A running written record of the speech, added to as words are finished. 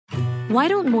Why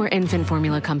don't more infant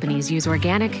formula companies use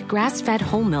organic, grass-fed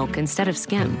whole milk instead of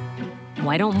skim?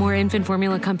 Why don't more infant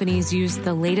formula companies use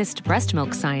the latest breast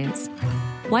milk science?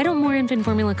 Why don't more infant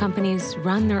formula companies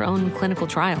run their own clinical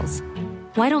trials?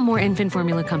 Why don't more infant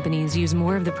formula companies use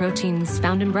more of the proteins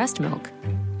found in breast milk?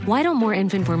 Why don't more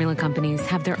infant formula companies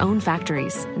have their own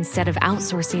factories instead of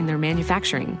outsourcing their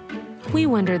manufacturing? We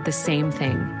wondered the same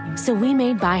thing. So we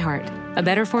made ByHeart, a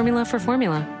better formula for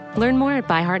formula. Learn more at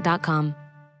byheart.com.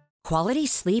 Quality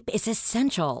sleep is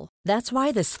essential. That's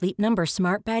why the Sleep Number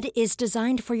Smart Bed is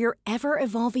designed for your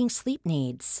ever-evolving sleep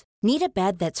needs. Need a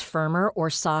bed that's firmer or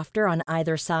softer on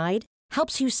either side?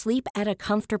 Helps you sleep at a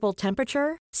comfortable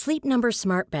temperature? Sleep Number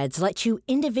Smart Beds let you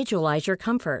individualize your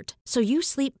comfort, so you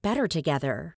sleep better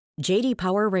together. J.D.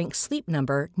 Power ranks Sleep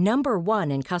Number number 1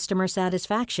 in customer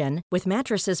satisfaction with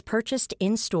mattresses purchased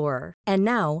in-store. And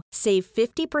now, save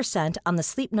 50% on the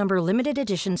Sleep Number Limited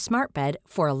Edition Smart Bed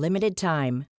for a limited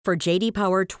time. For J.D.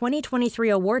 Power 2023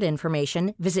 award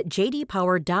information, visit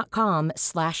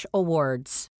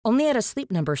jdpower.com/awards. Only at a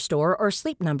Sleep Number store or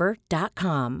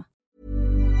sleepnumber.com.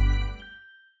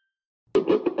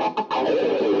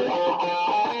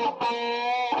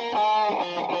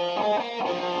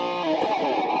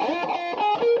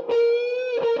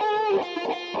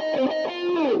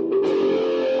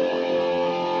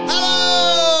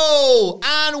 Hello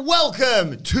and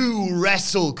welcome to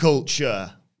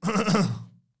WrestleCulture.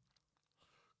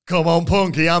 Come on,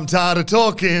 Punky, I'm tired of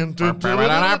talking. Grab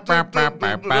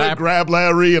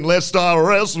Larry and let's start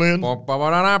wrestling.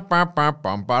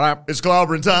 It's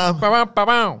clobbering time.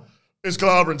 It's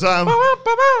clobbering time.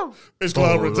 It's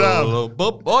clobbering time.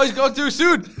 Oh, he's gone too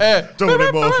soon. Don't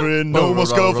need more friend, no more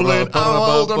scuffling. I'm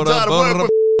old, I'm tired of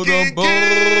working with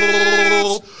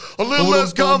kids. A little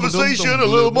less conversation, a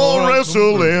little more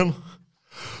wrestling.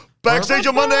 Backstage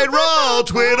on Monday at Raw,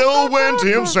 Twitter went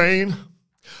insane.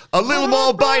 A little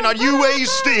more bite on UA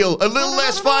Steel. A little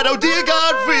less fight, oh dear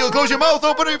God, feel. Close your mouth,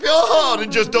 open up your heart,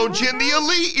 and just don't chin the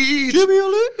elite.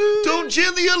 Don't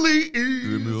chin the elite.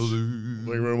 Thank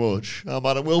you very much. I'm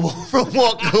Adam Wilmore from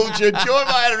What Culture. Join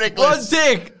by Adam Nicholas.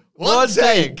 One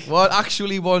take.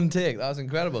 One take. That was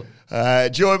incredible.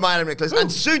 Joined by Adam Nicholas and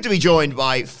soon to be joined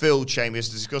by Phil Chambers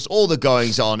to discuss all the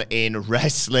goings on in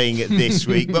wrestling this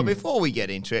week. But before we get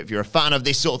into it, if you're a fan of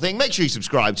this sort of thing, make sure you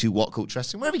subscribe to What Culture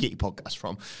Wrestling, wherever you get your podcasts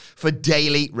from, for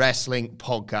daily wrestling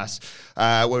podcasts,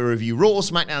 where we review Raw,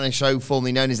 SmackDown, and show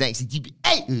formerly known as NXT,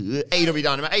 AEW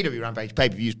Dynamite, AEW Rampage,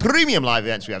 pay-per-views, premium live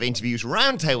events. We have interviews,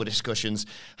 roundtable discussions,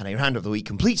 and a round of the week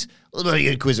complete. A very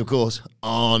good quiz, of course,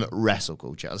 on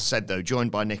WrestleCulture. As I said, though, joined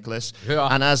by Nicholas. Yeah.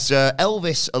 And as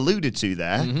Elvis alluded to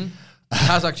there. He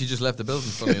has actually just left the building,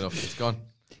 funny enough. It's gone.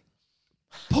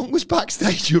 Punk was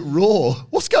backstage at Raw.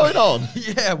 What's going on?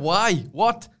 Yeah, why?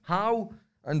 What? How?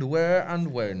 And where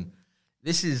and when?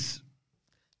 This is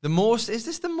the most... Is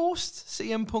this the most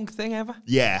CM Punk thing ever?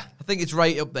 Yeah. I think it's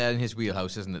right up there in his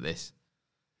wheelhouse, isn't it, this?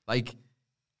 Like,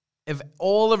 if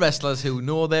all the wrestlers who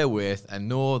know their worth and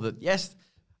know that, yes,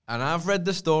 and I've read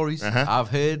the stories, I've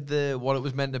heard what it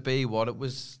was meant to be, what it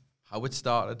was, how it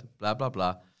started, blah, blah,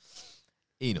 blah.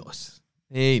 He knows.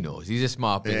 He's a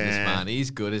smart businessman.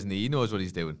 He's good, isn't he? He knows what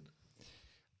he's doing.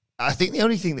 I think the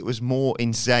only thing that was more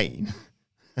insane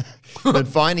than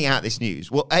finding out this news,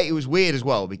 well, it was weird as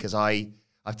well because I'm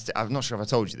not sure if I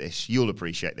told you this. You'll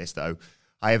appreciate this, though.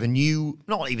 I have a new,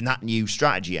 not even that new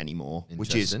strategy anymore,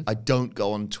 which is I don't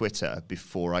go on Twitter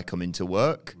before I come into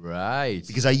work. Right.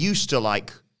 Because I used to,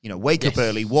 wake up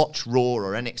early, watch Raw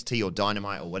or NXT or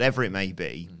Dynamite or whatever it may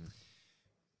be,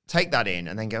 take that in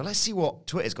and then go, let's see what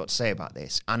Twitter's got to say about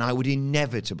this. And I would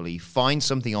inevitably find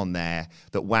something on there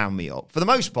that wound me up. For the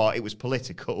most part, it was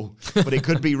political, but it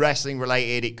could be wrestling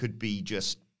related. It could be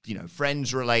just,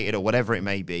 friends related or whatever it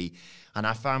may be. And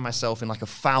I found myself in a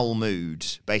foul mood,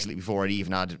 basically, before I'd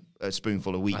even had a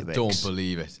spoonful of Weetabix. I don't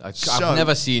believe it. I've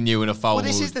never seen you in a foul mood.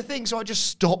 Well, this is the thing. So I just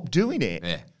stopped doing it.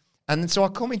 Yeah. And so I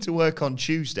come into work on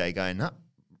Tuesday going, that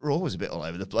Raw was a bit all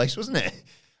over the place, wasn't it?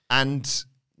 And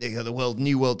you got the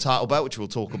new world title belt, which we'll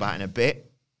talk about in a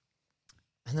bit.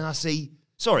 And then I see,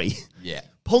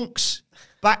 Punk's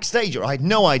backstage. I had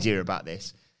no idea about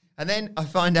this. And then I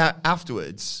find out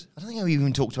afterwards, I don't think I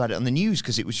even talked about it on the news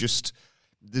because it was just,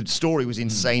 the story was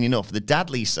insane enough. The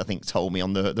Dadleys, I think, told me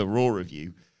on the Raw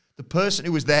review, the person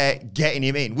who was there getting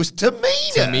him in was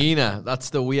Tamina. That's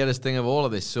the weirdest thing of all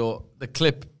of this. So the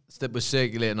clip that was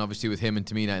circulating, obviously, with him and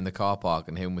Tamina in the car park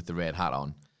and him with the red hat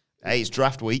on. Hey, it's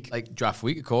draft week. Draft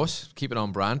week, of course. Keep it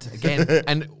on brand. Again,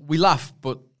 and we laugh,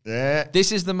 but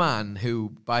this is the man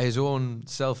who, by his own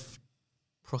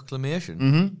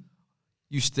self-proclamation,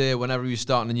 used to, whenever he was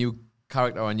starting a new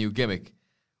character or a new gimmick,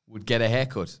 would get a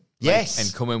haircut. Yes.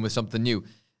 and come in with something new.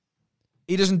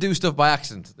 He doesn't do stuff by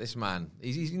accident, this man.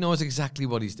 He knows exactly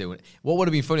what he's doing. What would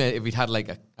have been funny if he'd had like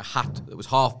a hat that was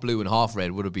half blue and half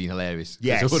red would have been hilarious.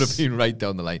 Yes. It would have been right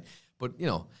down the line. But,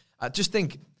 I just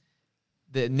think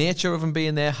the nature of him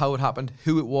being there, how it happened,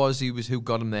 who it was who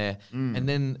got him there, and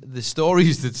then the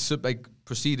stories that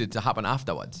proceeded to happen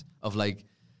afterwards of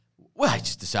well, I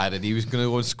just decided he was going to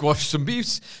go and squash some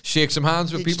beefs, shake some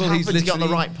hands with people he's literally got on the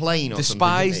right plane or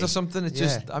despised or something. It's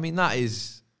just, that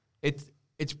is,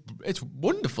 it's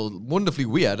wonderful, wonderfully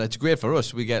weird. It's great for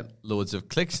us. We get loads of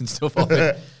clicks and stuff off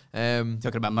it.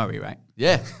 Talking about Murray, right?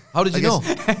 Yeah. How did you know?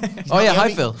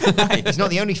 Hi, Phil. He's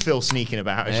not the only Phil sneaking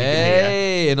about, as you can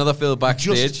Hey, another Phil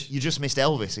backstage. You just missed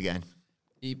Elvis again.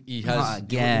 He has.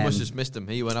 Again. You must have missed him.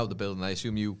 He went out the building. I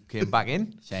assume you came back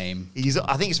in. Shame.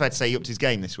 I think it's fair to say he upped his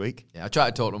game this week. Yeah, I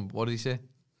tried to talk to him. What did he say?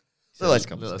 Less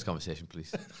conversation,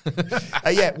 please.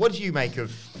 What do you make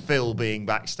of Phil being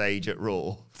backstage at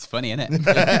Raw? It's funny, isn't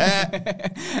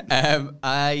it?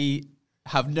 I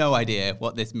have no idea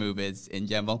what this move is in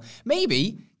general.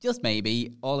 Maybe, just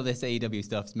maybe, all of this AEW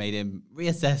stuff's made him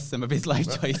reassess some of his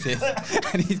life choices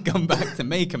and he's gone back to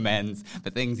make amends for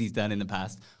things he's done in the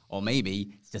past. Or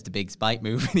maybe it's just a big spite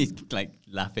move and he's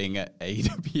laughing at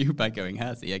AEW by going,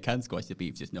 I can squash the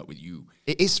beef, just not with you.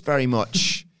 It is very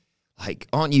much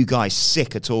aren't you guys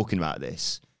sick of talking about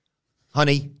this?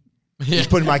 Honey, he's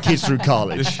putting my kids through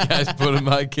college. This guy's putting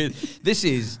my kids. This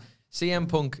is CM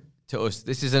Punk to us.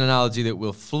 This is an analogy that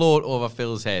will float over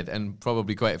Phil's head and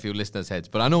probably quite a few listeners' heads,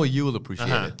 but I know you'll appreciate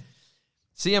it.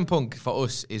 CM Punk for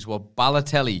us is what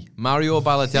Mario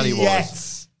Balotelli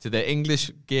was to the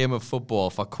English game of football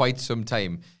for quite some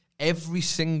time. Every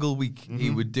single week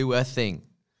he would do a thing.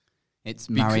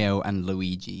 It's Mario and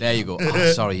Luigi. There you go.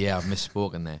 Oh, sorry, I've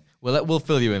misspoken there. We'll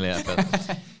fill you in later,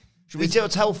 Phil. Should we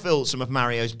tell Phil some of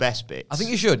Mario's best bits? I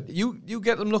think you should. You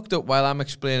get them looked up while I'm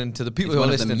explaining to the people who are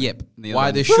listening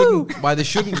why they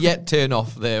shouldn't yet turn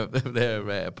off their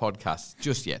podcasts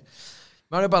just yet.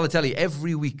 Mario Balotelli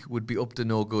every week would be up to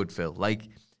no good, Phil.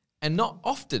 And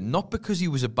not because he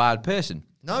was a bad person.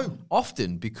 No.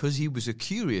 Often because he was a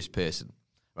curious person,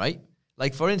 right?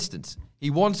 For instance,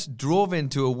 he once drove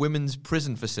into a women's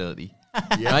prison facility,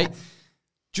 right?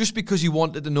 Just because he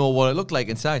wanted to know what it looked like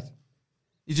inside.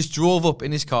 He just drove up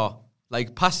in his car,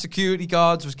 past security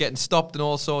guards, was getting stopped and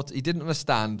all sorts. He didn't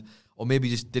understand, or maybe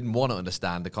just didn't want to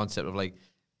understand the concept of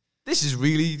this is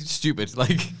really stupid.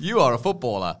 You are a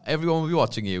footballer. Everyone will be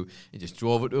watching you. He just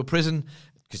drove up to a prison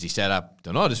because he said, I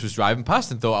don't know, just was driving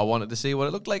past and thought I wanted to see what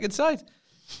it looked like inside.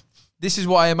 This is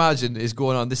what I imagine is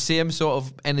going on. The same sort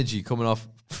of energy coming off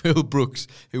Phil Brooks,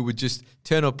 who would just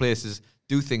turn up places,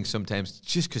 do things sometimes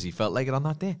just because he felt like it on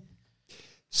that day.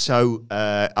 So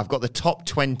I've got the top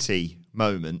 20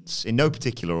 moments in no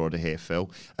particular order here,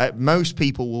 Phil. Most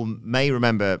people may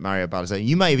remember Mario Balotelli.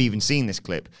 You may have even seen this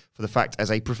clip for the fact, as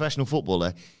a professional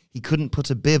footballer, he couldn't put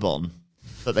a bib on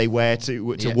that they wear to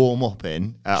warm up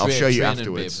in. I'll show you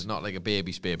afterwards. Bib, not like a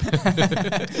baby's bib.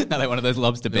 Not like one of those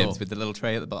lobster bibs with the little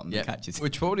tray at the bottom that catches.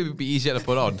 Which probably would be easier to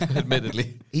put on,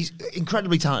 admittedly. He's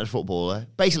incredibly talented footballer.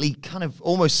 Basically, kind of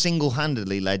almost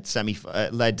single-handedly led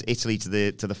Italy to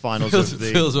the finals.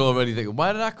 Phil's already thinking,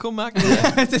 why did I come back?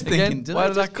 Just thinking, why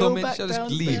did I come in? Should I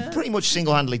just leave? He pretty much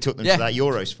single-handedly took them to that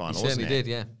Euros final. He certainly did,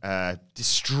 yeah.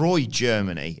 Destroyed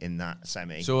Germany in that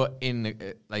semi. So,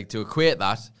 to equate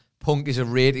that, Punk is a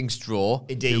ratings draw.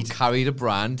 Indeed. Who carried a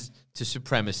brand to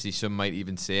supremacy, some might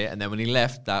even say. And then when he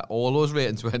left, all those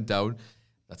ratings went down.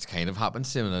 That's kind of happened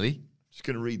similarly. Just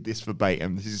going to read this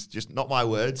verbatim. This is just not my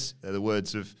words. They're the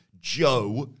words of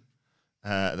Joe,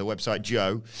 the website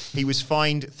Joe. He was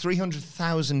fined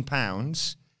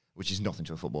 £300,000, which is nothing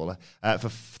to a footballer, for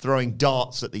throwing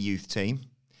darts at the youth team.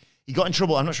 He got in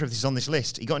trouble. I'm not sure if this is on this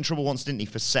list. He got in trouble once, didn't he,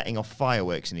 for setting off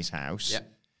fireworks in his house. Yep.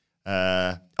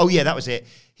 That was it.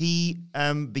 He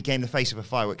became the face of a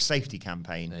fireworks safety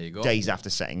campaign. There you go. Days after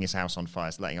setting his house on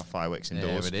fire, letting off fireworks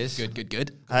indoors. There it is.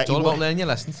 Good. It's all about learning your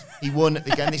lessons. He won,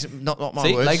 again, these are not my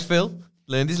See, words. like Phil,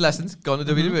 learned his lessons, gone to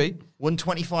WWE. Won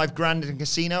 25 grand in a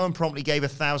casino and promptly gave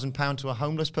 £1,000 to a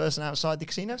homeless person outside the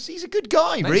casino. So he's a good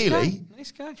guy, really.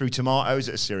 Nice guy. Threw tomatoes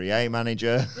at a Serie A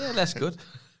manager. Yeah, less good.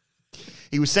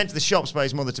 He was sent to the shops by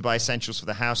his mother to buy essentials for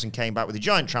the house and came back with a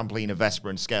giant trampoline, a Vespa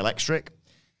and scale X-Trick.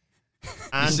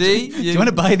 And do you want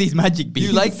to buy these magic beans?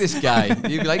 You like this guy.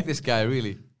 You like this guy,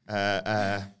 really.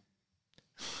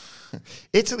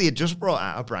 Italy had just brought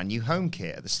out a brand new home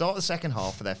kit. At the start of the second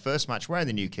half for their first match wearing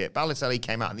the new kit, Balotelli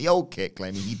came out in the old kit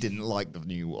claiming he didn't like the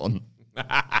new one.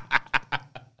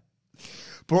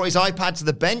 Brought his iPad to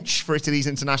the bench for Italy's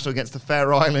international against the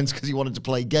Faroe Islands because he wanted to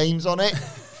play games on it.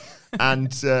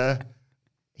 And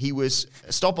he was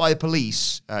stopped by the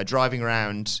police driving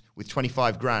around with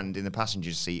 25 grand in the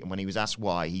passenger seat. And when he was asked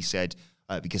why, he said,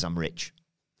 because I'm rich.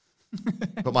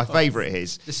 But my favourite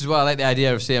is... This is why I like the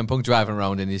idea of CM Punk driving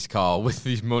around in his car with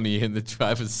his money in the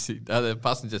driver's seat, the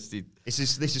passenger seat. This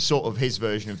is sort of his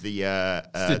version of the...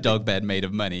 it's a dog bed made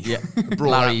of money. Yeah,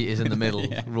 Larry is in the middle,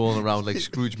 rolling around like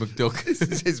Scrooge McDuck. This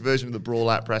is his version of the Brawl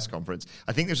Out press conference.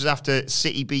 I think this was after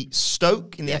City beat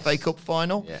Stoke in the FA Cup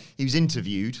final. Yeah. He was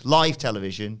interviewed, live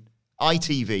television,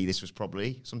 ITV, this was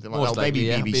probably, something like Most that. Likely,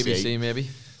 maybe BBC. BBC, maybe.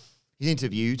 He's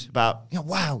interviewed about,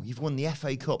 wow, you've won the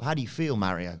FA Cup. How do you feel,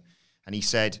 Mario? And he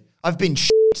said, I've been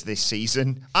this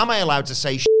season. Am I allowed to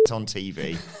say on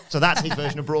TV? So that's his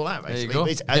version of Brawl Out,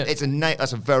 basically.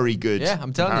 That's a very good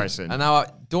I'm telling comparison. You. And now,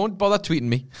 don't bother tweeting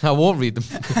me. I won't read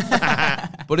them.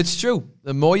 But it's true.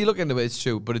 The more you look into it, it's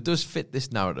true. But it does fit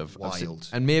this narrative. Wild.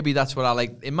 And maybe that's what I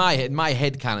like. In my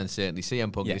head canon, certainly,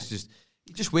 CM Punk is just...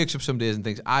 He just wakes up some days and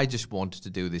thinks, I just want to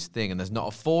do this thing. And there's not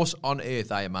a force on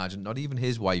earth, I imagine, not even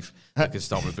his wife, that could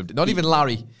stop him from... Not even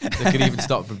Larry that could even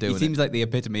stop him from doing it. He seems like the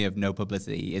epitome of no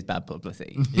publicity is bad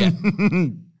publicity. Yeah.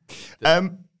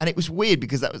 And it was weird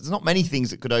because there's not many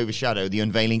things that could overshadow the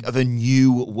unveiling of a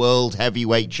new World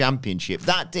Heavyweight Championship.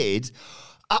 That did...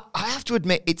 I have to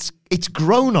admit, it's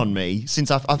grown on me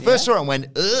since I first saw it and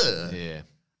went, ugh. Yeah.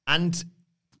 And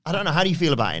I don't know, how do you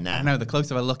feel about it now? I don't know, the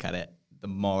closer I look at it, the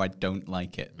more I don't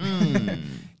like it. There's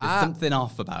something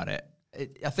off about it.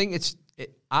 I think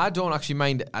I don't actually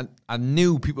mind. I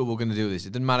knew people were going to do this.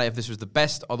 It didn't matter if this was the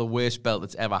best or the worst belt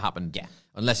that's ever happened. Yeah.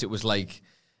 Unless it was like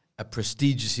a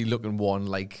prestigiously looking one,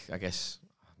 like, I guess,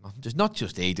 not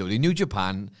just AEW, New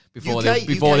Japan, before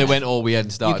they went all weird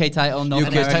and started. UK title, North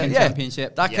American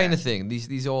Championship. That kind of thing.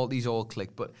 These all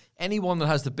click. But anyone that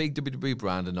has the big WWE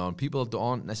branding on, people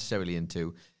aren't necessarily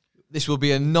into. This will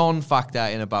be a non-factor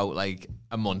in about like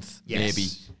a month, maybe.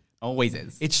 Always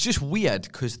is. It's just weird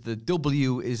because the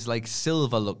W is like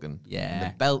silver looking. Yeah.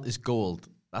 And the belt is gold.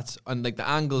 And like the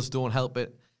angles don't help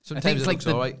it. Sometimes I think it's like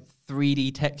the all right.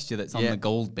 3D texture that's on the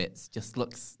gold bits just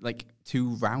looks like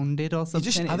too rounded or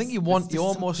something. I think you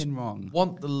almost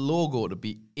want the logo to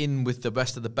be in with the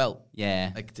rest of the belt.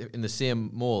 Yeah. Like in the same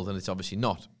mold, and it's obviously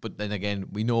not. But then again,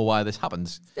 we know why this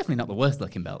happens. It's definitely not the worst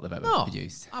looking belt they've ever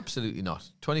produced. Absolutely not.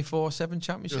 24/7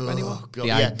 championship, anyone? God,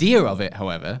 the idea of it,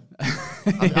 however,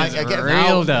 I get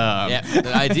real dumb. Yeah,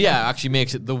 the idea actually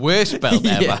makes it the worst belt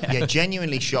ever. Yeah,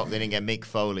 genuinely shocked they didn't get Mick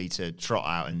Foley to trot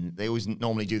out, and they always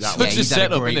normally do that. Such a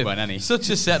setup, isn't he? Such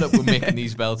a setup with making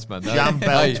these belts, man. Jam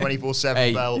belt,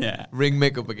 24/7 belt. Yeah. Ring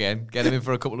Mick up again, get him in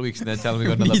for a couple of weeks, and then tell him we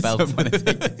got another belt.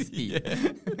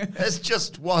 There's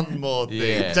just one more thing.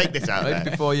 Yeah. Take this out right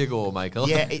there. before you go, Michael.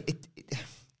 Yeah,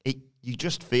 you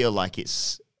just feel like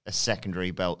it's a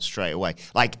secondary belt straight away.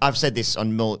 Like I've said this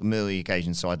on million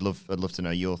occasions, so I'd love to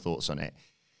know your thoughts on it.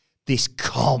 This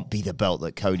can't be the belt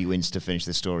that Cody wins to finish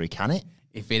the story, can it?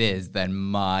 If it is, then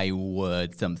my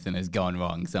word, something has gone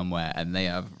wrong somewhere, and they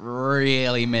have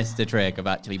really missed a trick of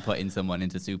actually putting someone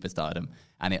into superstardom,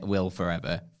 and it will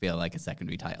forever feel like a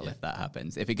secondary title if that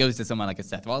happens. If it goes to someone like a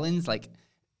Seth Rollins, like,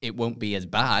 it won't be as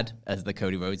bad as the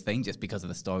Cody Rhodes thing just because of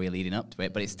the story leading up to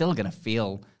it, but it's still going to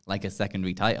feel like a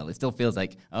secondary title. It still feels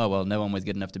like, oh, well, no one was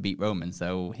good enough to beat Roman,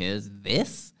 so here's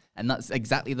this? And that's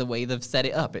exactly the way they've set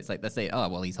it up. It's like they say, oh,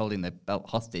 well, he's holding the belt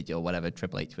hostage or whatever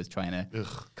Triple H was trying to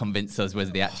convince us was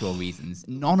the actual reasons.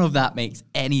 None of that makes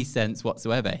any sense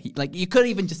whatsoever. You could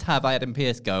even just have Adam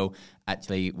Pearce go,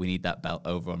 actually, we need that belt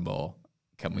over on Raw.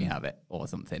 Can we have it? Or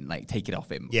something. Like, take it off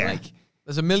him. Yeah. Like,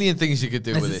 there's a million things you could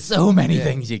do with there's this. so many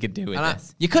things you could do with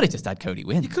this. You could have just had Cody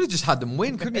win. You could have just had them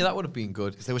win, couldn't you? That would have been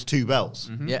good. Because there was two belts.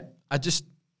 Mm-hmm. Yeah.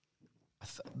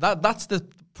 That's the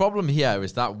problem here,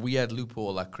 is that weird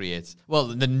loophole that creates, well,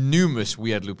 the numerous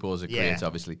weird loopholes it creates,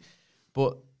 obviously.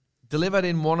 But delivered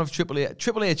in one of Triple H.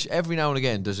 Triple H every now and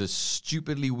again does a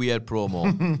stupidly weird promo.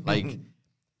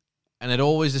 And it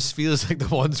always just feels like the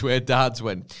ones where dads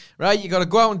went, right, you got to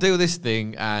go out and do this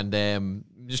thing and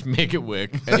just make it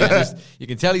work. And you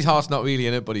can tell his heart's not really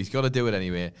in it, but he's got to do it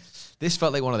anyway. This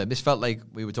felt like one of them. This felt like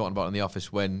we were talking about in the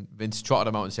office when Vince trotted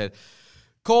him out and said,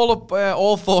 call up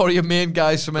all four of your main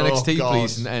guys from NXT,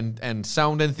 please, and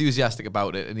sound enthusiastic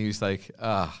about it. And he was like,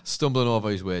 stumbling over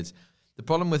his words. The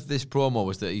problem with this promo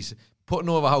was that he's putting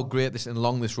over how great this and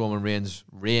long this Roman Reigns'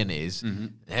 reign is.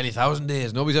 Nearly 1,000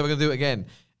 days. Nobody's ever going to do it again.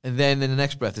 And then in the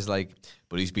next breath is like,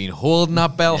 but he's been holding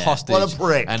that belt hostage. What a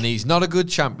prick. And he's not a good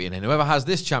champion. And whoever has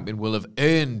this champion will have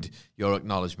earned your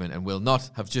acknowledgement and will not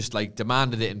have just like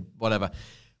demanded it and whatever.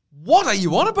 What are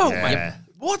you on about, man?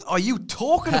 What are you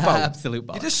talking about? Absolute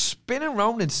bollocks. You're just spinning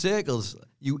around in circles,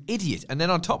 you idiot. And then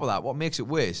on top of that, what makes it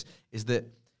worse is that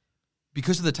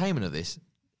because of the timing of this,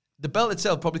 the belt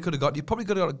itself probably could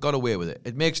have got away with it.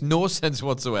 It makes no sense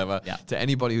whatsoever to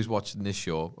anybody who's watching this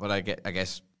show. But I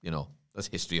guess, there's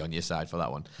history on your side for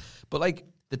that one. But like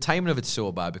the timing of it's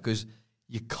so bad because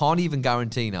you can't even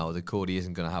guarantee now that Cody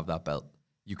isn't going to have that belt.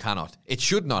 You cannot. It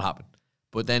should not happen.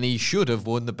 But then he should have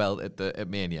won the belt at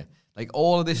Mania. Like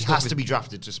all of this he stuff has to be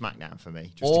drafted to SmackDown for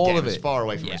me, just all to get of him as it. far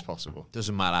away from it as possible.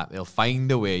 Doesn't matter. They'll find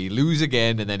a way. You lose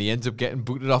again, and then he ends up getting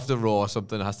booted off the Raw or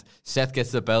something. Seth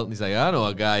gets the belt, and he's like, I know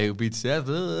a guy who beat Seth.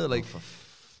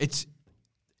 It's,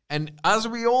 and as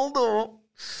we all know,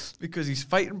 because he's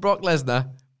fighting Brock Lesnar,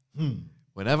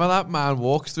 whenever that man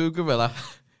walks through Gorilla,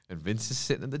 and Vince is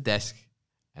sitting at the desk,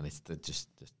 and it's just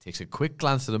takes a quick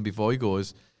glance at him before he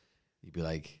goes, he'd be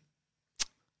like,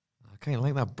 I kind of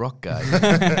like that Brock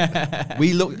guy.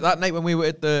 We looked that night when we were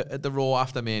at the Raw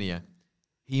after Mania.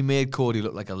 He made Cody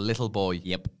look like a little boy.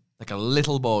 Yep, like a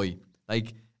little boy.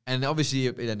 Like, and obviously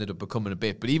it ended up becoming a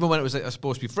bit. But even when it was like,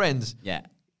 supposed to be friends,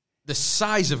 the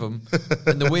size of him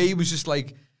and the way he was just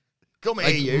like, come here,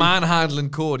 you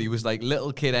manhandling Cody was like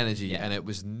little kid energy, and it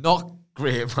was not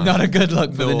great. Man. Not a good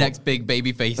look for the next big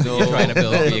baby face you're trying to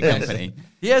build for your company.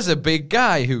 Here's a big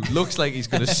guy who looks like he's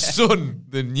going to son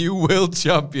the new world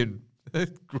champion.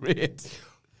 Great.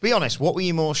 Be honest, what were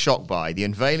you more shocked by? The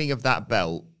unveiling of that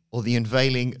belt or the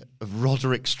unveiling of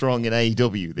Roderick Strong in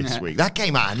AEW this week? That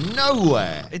came out of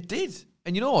nowhere. It did.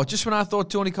 And you know, just when I thought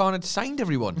Tony Khan had signed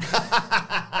everyone.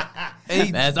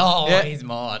 There's always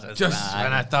more to just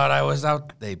when I thought I was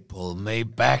out, they pulled me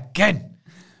back in.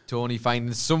 Tony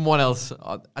finding someone else.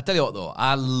 I tell you what, though,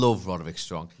 I love Roderick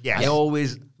Strong. Yes. I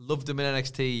always loved him in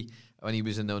NXT. When he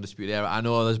was in the Undisputed Era. I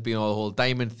know there's been all the whole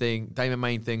Diamond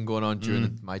Mine thing going on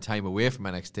during my time away from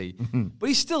NXT. But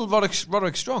he's still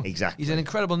Roderick Strong. Exactly. He's an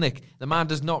incredible Nick. The man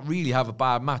does not really have a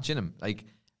bad match in him. Like,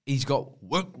 he's got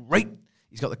work rate.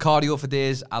 He's got the cardio for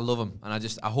days. I love him.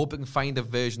 And I hope it can find a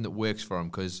version that works for him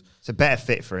because it's a better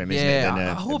fit for him, isn't it, than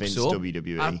I hope Vince so.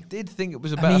 WWE. I did think it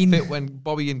was a better fit when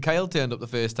Bobby and Kyle turned up the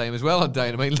first time as well on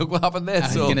Dynamite. Look what happened there. I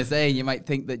was going to say, you might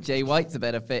think that Jay White's a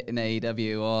better fit in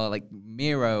AEW or like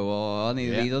Miro or any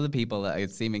of these other people that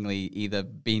have seemingly either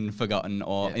been forgotten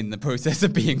or in the process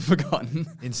of being forgotten.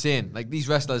 Insane. Like these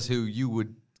wrestlers who you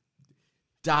would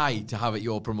die to have at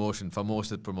your promotion for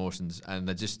most of the promotions, and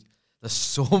there's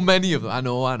so many of them. I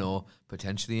know.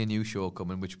 Potentially a new show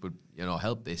coming, which would,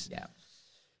 help this. Yeah.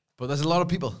 But there's a lot of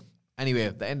people. Anyway,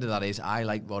 the end of that is I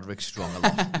like Roderick Strong a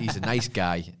lot. He's a nice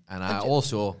guy. And I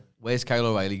also, where's Kyle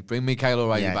O'Reilly? Bring me Kyle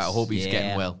O'Reilly back. I hope he's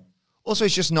getting well. Also,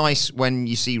 it's just nice when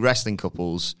you see wrestling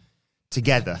couples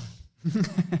together.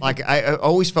 Like, I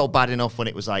always felt bad enough when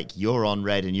it was like, you're on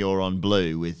red and you're on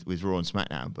blue with Raw and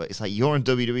SmackDown. But it's like, you're on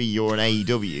WWE, you're on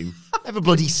AEW. Never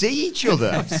bloody see each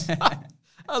other.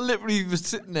 I literally was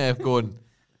sitting there going,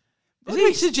 is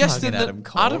he suggesting that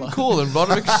Adam Cole and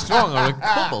Roderick Strong are a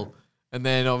couple? And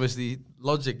then obviously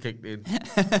logic kicked in.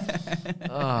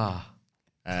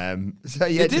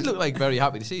 They did look like very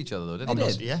happy to see each other though, didn't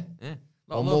they? Yeah.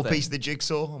 One more piece of the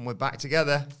jigsaw and we're back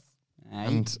together.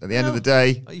 And at the end of the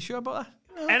day... Are you sure about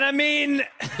that? And I mean,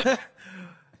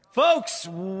 folks,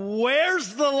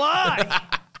 where's the lie?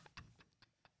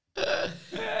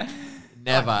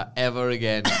 Never, ever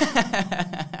again.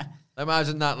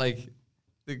 Imagine that, like,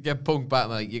 they get Punk back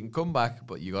and like, you can come back,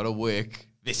 but you got to work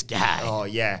this guy. Oh,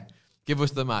 yeah. Give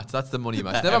us the match. That's the money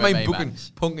match. Never mind booking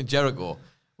Punk and Jericho.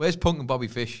 Where's Punk and Bobby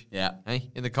Fish? Yeah. Hey,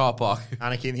 in the car park.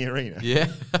 Anarchy in the arena.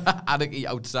 Yeah. Anarchy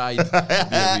outside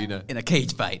the arena. In a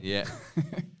cage fight. Yeah.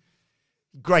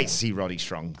 Great to see Roddy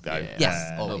Strong, though. Yeah.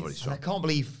 Yes. Roddy Strong. I can't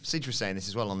believe, Sid was saying this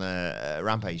as well on the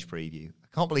Rampage preview, I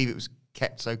can't believe it was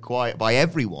kept so quiet by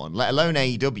everyone, let alone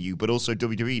AEW, but also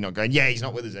WWE not going, he's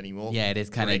not with us anymore. Yeah, it is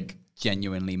kind of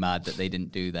genuinely mad that they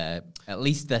didn't do at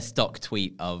least their stock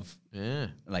tweet of,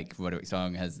 like, Roderick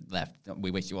Strong has left, we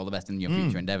wish you all the best in your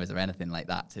future endeavors or anything like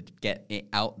that, to get it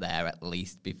out there at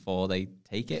least before they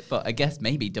take it. But I guess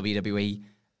maybe WWE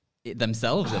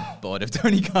themselves are bored of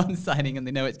Tony Khan signing and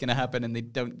they know it's going to happen and they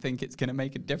don't think it's going to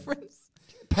make a difference.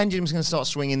 Pendulum's going to start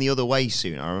swinging the other way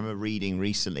soon. I remember reading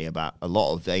recently about a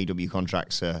lot of AEW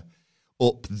contracts are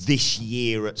up this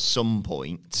year at some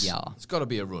point. Yeah. It's got to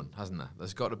be a run, hasn't there?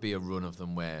 There's got to be a run of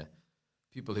them where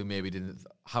people who maybe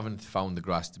haven't found the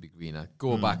grass to be greener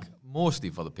go back mostly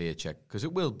for the paycheck, because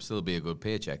it will still be a good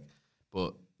paycheck,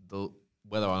 but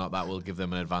whether or not that will give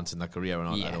them an advance in their career or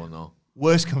not, I don't know.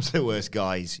 Worst comes to worst,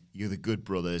 guys. You're the Good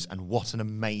Brothers, and what an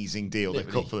amazing deal they've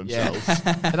cut for themselves.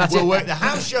 And that's we'll work the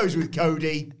house shows with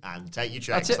Cody and take your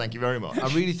checks. Thank you very much.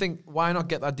 I really think, why not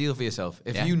get that deal for yourself?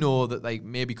 If you know that like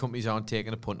maybe companies aren't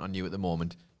taking a punt on you at the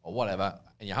moment or whatever,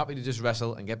 and you're happy to just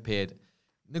wrestle and get paid,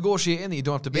 negotiating that you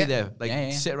don't have to be there.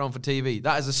 Like, sit around for TV.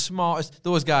 That is the smartest.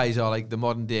 Those guys are like the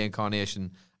modern day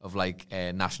incarnation of like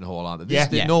National Hall, aren't they?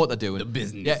 They know what they're doing. The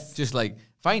business. Yeah, just like,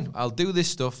 fine, I'll do this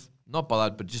stuff. Not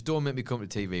bothered, but just don't make me come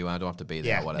to TV when I don't have to be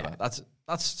there or whatever. Yeah.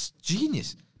 That's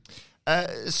genius.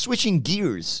 Switching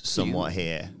gears somewhat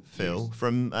here, Phil,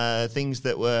 from things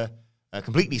that were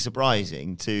completely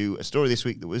surprising to a story this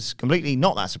week that was completely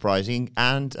not that surprising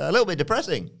and a little bit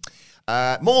depressing.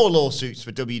 More lawsuits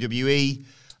for WWE.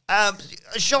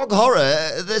 Shock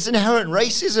horror, there's inherent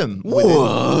racism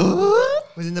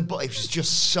within the body. It was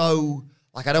just so,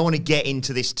 like, I don't want to get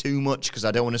into this too much because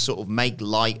I don't want to sort of make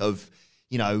light of,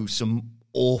 you know, some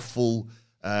awful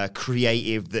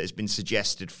creative that has been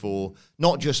suggested for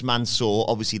not just Mansoor,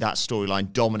 obviously that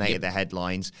storyline dominated the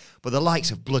headlines, but the likes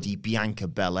of bloody Bianca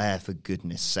Belair, for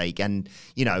goodness sake. And,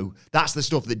 you know, that's the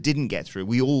stuff that didn't get through.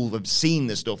 We all have seen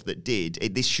the stuff that did.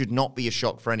 This should not be a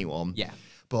shock for anyone. Yeah.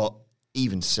 But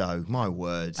even so, my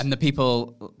words. And the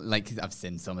people, like, I've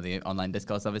seen some of the online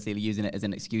discourse, obviously, using it as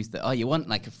an excuse that, you want,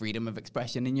 like, a freedom of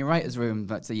expression in your writer's room,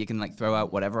 but so you can, like, throw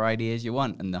out whatever ideas you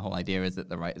want. And the whole idea is that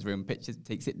the writer's room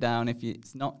takes it down if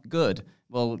it's not good.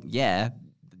 Well, yeah,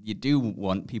 you do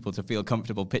want people to feel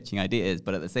comfortable pitching ideas,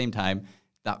 but at the same time,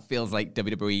 that feels like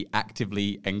WWE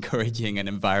actively encouraging an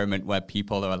environment where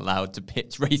people are allowed to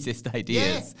pitch racist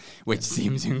ideas, which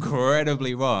seems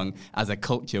incredibly wrong as a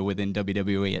culture within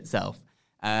WWE itself.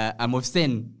 And we've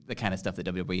seen the kind of stuff that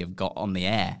WWE have got on the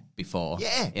air before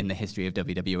in the history of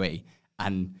WWE.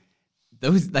 And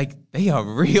those, like, they are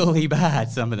really bad,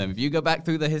 some of them. If you go back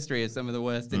through the history of some of the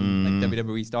worst in like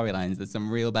WWE storylines, there's some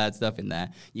real bad stuff in there.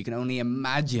 You can only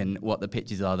imagine what the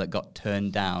pitches are that got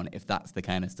turned down if that's the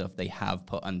kind of stuff they have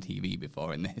put on TV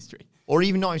before in the history. Or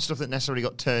even not even stuff that necessarily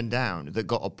got turned down, that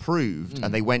got approved,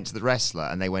 and they went to the wrestler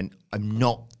and they went, I'm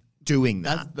not doing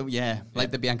that. That's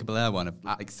like the Bianca Belair one, of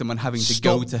like someone having to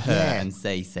go to her and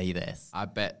say this. I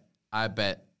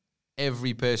bet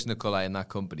every person of colour in that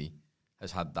company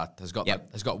has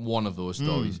got one of those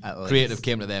stories. Creative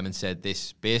came to them and said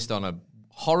this based on a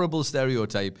horrible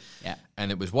stereotype,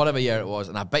 and it was whatever year it was,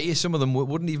 and I bet you some of them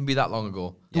wouldn't even be that long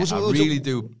ago. There was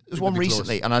one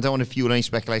recently, and I don't want to fuel any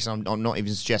speculation. I'm not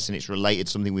even suggesting it's related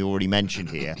to something we already mentioned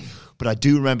here, but I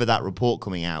do remember that report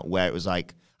coming out where it was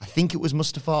like, I think it was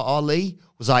Mustafa Ali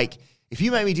was like, if you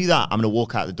make me do that, I'm going to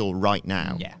walk out the door right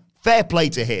now. Yeah, fair play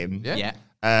to him. Yeah.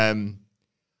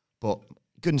 But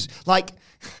goodness, like,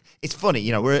 it's funny,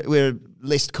 you know, we're a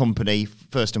list company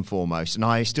first and foremost, and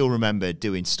I still remember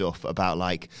doing stuff about,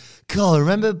 like, God, I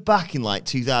remember back in like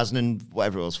 2000 and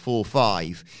whatever it was, 4 or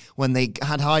 5, when they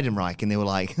had Heidenreich and they were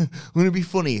like, wouldn't it be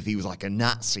funny if he was like a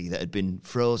Nazi that had been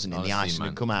frozen in the ice and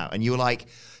had come out? And you were like,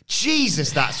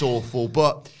 Jesus, that's awful.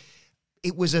 But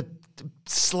it was a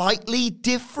slightly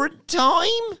different time.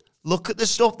 Look at the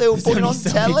stuff they were putting on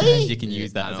telly. You can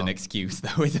use that as an excuse,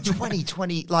 though, isn't it?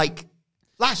 2020, like,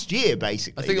 last year,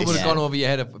 basically. I think it would have gone over your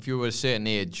head if you were a certain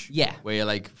age. Yeah. Where you're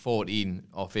like 14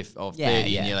 or 30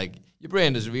 and you're like, your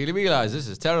brain doesn't really realise this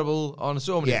is terrible on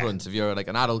so many fronts. If you're like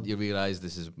an adult, you realise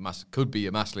this is could be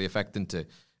massively affecting to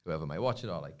whoever might watch it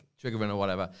or like triggering or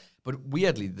whatever. But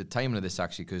weirdly, the timing of this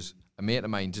actually, because a mate of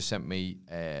mine just sent me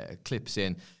a clip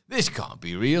saying, this can't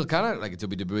be real, can it? Like a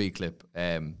WWE clip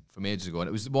from ages ago. And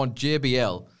it was the one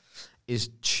JBL is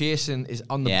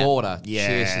on the border,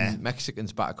 chasing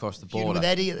Mexicans back across the border. With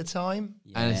Eddie at the time?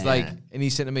 And it's like, and he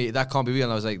said to me, that can't be real.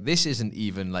 And I was like, this isn't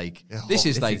even like, this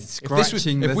is like,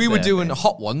 if we were doing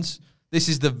Hot Ones, this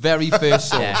is the very first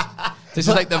source. This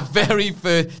is like the very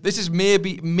first, this is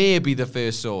maybe the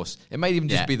first source. It might even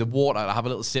just be the water to have a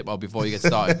little sip of before you get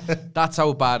started. That's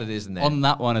how bad it is in there. On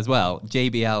that one as well,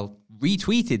 JBL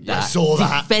retweeted that, I saw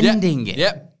that. defending it.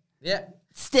 Yeah.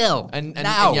 Still, and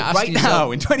now, right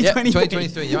now, in 2023.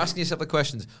 2023, you're asking yourself the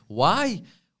questions. Why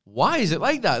is it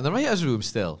like that in the writer's room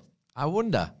still? I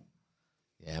wonder.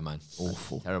 Yeah, man.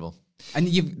 Awful. Terrible. And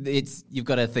you've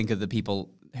got to think of the people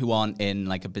who aren't in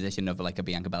like a position of like a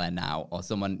Bianca Belair now, or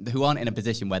someone who aren't in a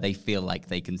position where they feel like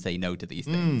they can say no to these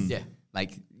things. Yeah.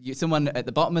 Like someone at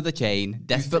the bottom of the chain,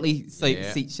 desperately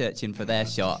seat searching for their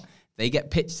shot. They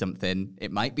get pitched something.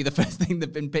 It might be the first thing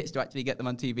they've been pitched to actually get them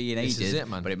on TV in ages. This is it,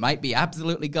 man. But it might be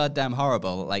absolutely goddamn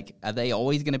horrible. Like, are they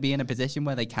always going to be in a position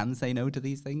where they can say no to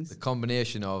these things? The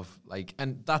combination of, like,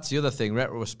 and that's the other thing,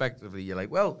 retrospectively, you're like,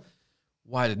 well,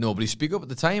 why did nobody speak up at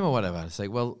the time or whatever? It's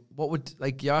like, well, what would,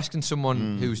 like, you're asking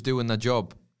someone who's doing their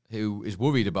job, who is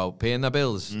worried about paying their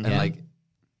bills, and, like,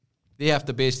 they have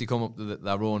to basically come up with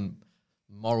their own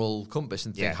moral compass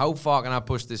and think, how far can I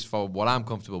push this for what I'm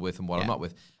comfortable with and what I'm not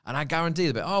with? And I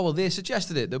guarantee they'll be, they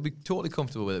suggested it. They'll be totally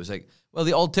comfortable with it. It was like, well,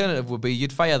 the alternative would be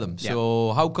you'd fire them. Yeah.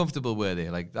 So how comfortable were they?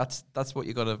 Like, that's what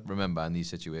you got to remember in these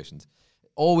situations.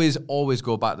 Always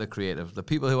go back to the creative. The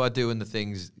people who are doing the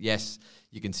things, yes,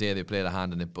 you can say they played a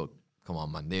hand in it, but come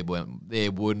on, man, they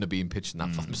wouldn't have been pitching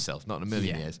that for themselves, not in a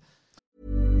million years.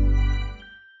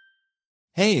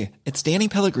 Hey, it's Danny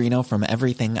Pellegrino from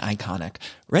Everything Iconic.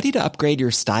 Ready to upgrade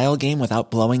your style game without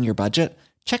blowing your budget?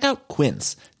 Check out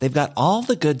Quince. They've got all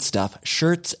the good stuff,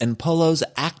 shirts and polos,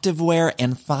 activewear,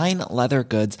 and fine leather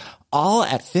goods, all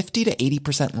at 50 to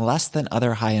 80% less than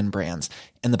other high-end brands.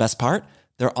 And the best part?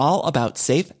 They're all about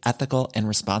safe, ethical, and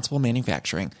responsible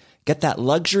manufacturing. Get that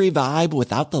luxury vibe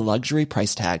without the luxury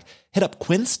price tag. Hit up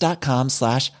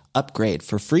quince.com/upgrade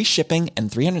for free shipping and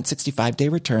 365-day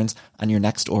returns on your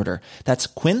next order. That's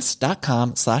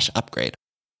quince.com/upgrade.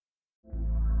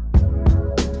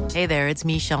 Hey there, it's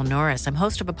Michelle Norris. I'm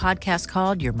host of a podcast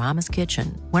called Your Mama's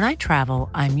Kitchen. When I travel,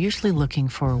 I'm usually looking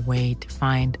for a way to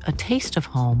find a taste of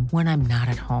home when I'm not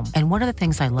at home. And one of the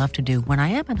things I love to do when I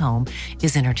am at home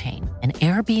is entertain. And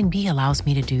Airbnb allows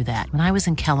me to do that. When I was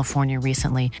in California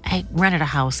recently, I rented a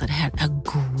house that had a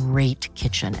great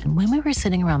kitchen. And when we were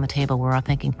sitting around the table, we were all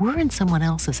thinking, we're in someone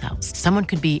else's house. Someone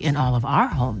could be in all of our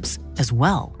homes as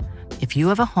well. If you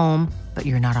have a home, but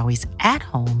you're not always at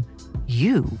home,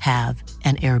 you have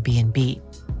an Airbnb.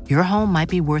 Your home might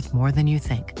be worth more than you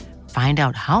think. Find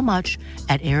out how much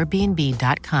at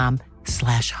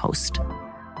airbnb.com/host.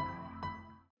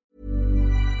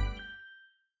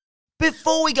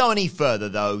 Before we go any further,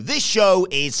 though, this show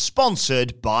is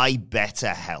sponsored by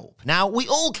BetterHelp. Now, we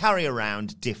all carry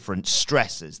around different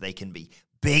stressors. They can be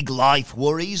big life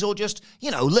worries or just,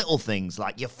 little things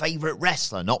like your favorite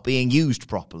wrestler not being used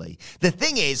properly. The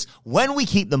thing is, when we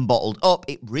keep them bottled up,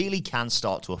 it really can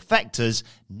start to affect us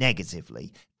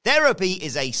negatively. Therapy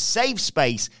is a safe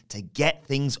space to get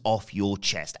things off your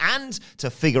chest and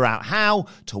to figure out how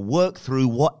to work through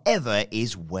whatever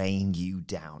is weighing you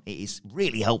down. It is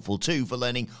really helpful too for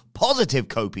learning positive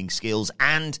coping skills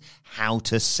and how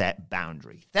to set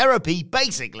boundaries. Therapy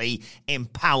basically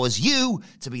empowers you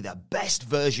to be the best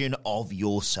version of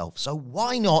yourself. So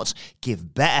why not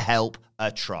give BetterHelp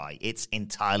a try? It's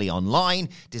entirely online,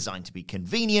 designed to be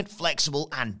convenient, flexible,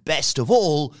 and best of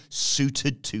all,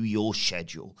 suited to your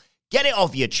schedule. Get it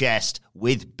off your chest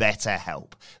with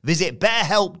BetterHelp. Visit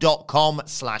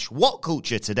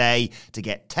betterhelp.com/whatculture today to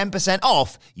get 10%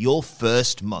 off your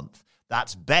first month.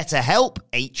 That's BetterHelp,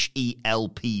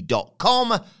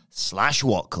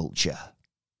 HELP.com/whatculture.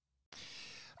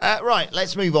 Right,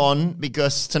 let's move on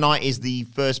because tonight is the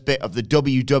first bit of the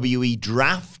WWE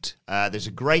draft. There's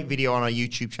a great video on our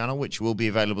YouTube channel, which will be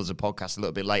available as a podcast a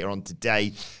little bit later on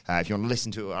today. If you want to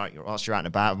listen to it whilst you're out and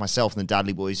about, myself and the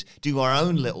Dadley Boys do our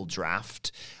own little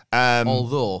draft.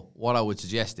 Although, what I would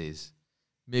suggest is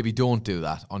maybe don't do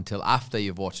that until after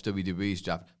you've watched WWE's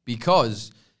draft,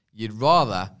 because you'd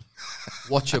rather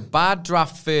watch a bad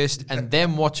draft first and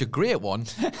then watch a great one,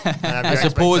 as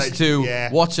opposed to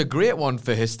watch a great one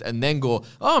first and then go,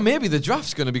 maybe the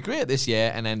draft's going to be great this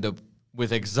year, and end up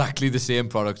with exactly the same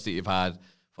products that you've had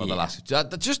for the last.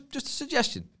 Just a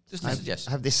suggestion. Just a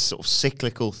suggestion. I have this sort of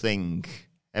cyclical thing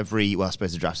I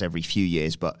suppose the draft's every few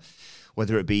years, but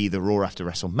whether it be the Raw after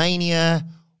WrestleMania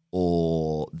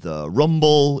or the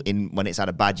Rumble when it's had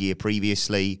a bad year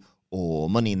previously,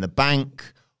 or Money in the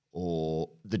Bank, or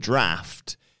the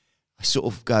draft, I sort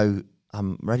of go,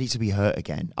 I'm ready to be hurt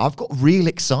again. I've got real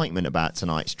excitement about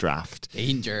tonight's draft.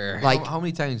 Danger. Like, how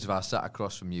many times have I sat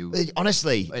across from you?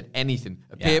 Honestly. At anything.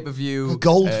 A pay-per-view. A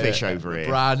goldfish over here.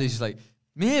 Brad is like,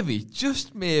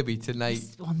 just maybe tonight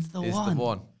this one's the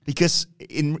one. Because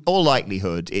in all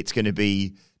likelihood, it's going to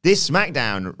be, this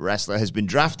SmackDown wrestler has been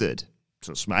drafted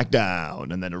to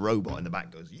SmackDown, and then a robot in the back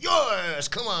goes, yes,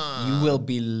 come on. You will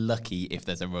be lucky if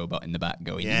there's a robot in the back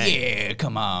going, yeah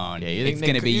come on. Yeah, you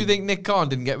think Nick Khan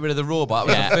didn't get rid of the robot?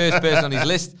 That was the first person on his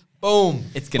list. Boom.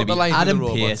 It's going to be Adam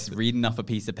Pearce reading off a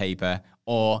piece of paper,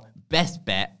 or best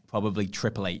bet, probably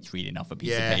Triple H reading off a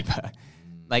piece of paper.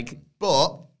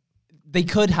 But they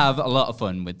could have a lot of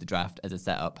fun with the draft as a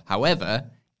setup. However,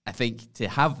 I think to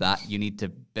have that, you need to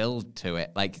build to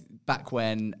it. Like back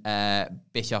when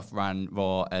Bischoff ran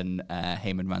Raw and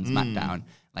Heyman ran SmackDown,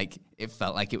 it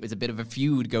felt like it was a bit of a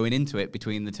feud going into it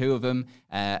between the two of them.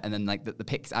 And then the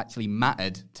picks actually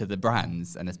mattered to the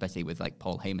brands, and especially with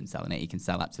Paul Heyman selling it, he can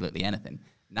sell absolutely anything.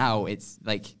 Now it's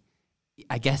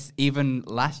I guess even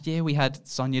last year we had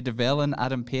Sonya Deville and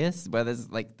Adam Pearce, where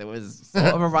there was sort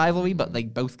of a rivalry, but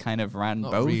both kind of ran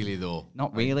both. Not really, though.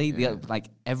 Not really.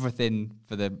 Everything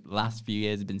for the last few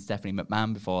years has been Stephanie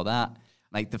McMahon before that.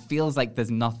 Like, it feels like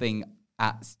there's nothing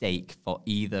at stake for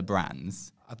either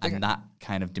brands, and that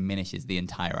kind of diminishes the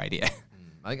entire idea.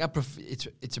 I think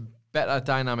it's a better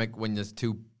dynamic when there's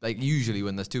two, like usually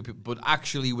when there's two people, but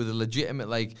actually with a legitimate,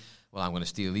 like, well, I'm going to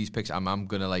steal these picks, I'm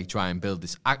going to like try and build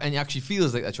this, and it actually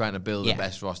feels like they're trying to build the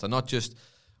best roster, not just,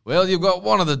 well, you've got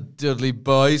one of the Dudley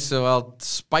boys, so I'll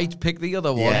spite pick the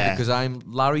other one because I'm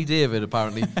Larry David,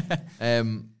 apparently.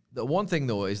 The one thing,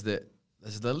 though, is that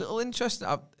there's a little interest.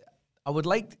 I would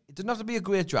like, it doesn't have to be a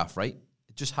great draft, right?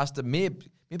 It just has to maybe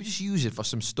just use it for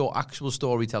some actual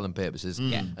storytelling purposes.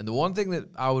 And the one thing that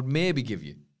I would maybe give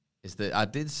you is that I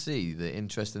did see the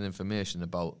interesting information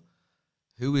about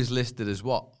who is listed as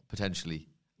what, potentially,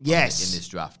 in this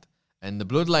draft. And the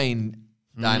bloodline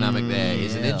dynamic there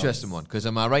is an interesting one, because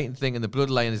am I right in thinking the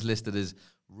bloodline is listed as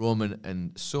Roman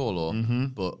and Solo,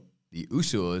 but the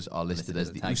Usos are listed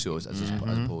as the Usos as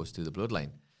opposed to the bloodline.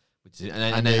 Which is,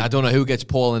 and I don't know who gets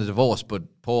Paul in a divorce,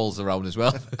 but Paul's around as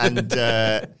well. And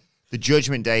the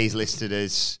Judgment Day is listed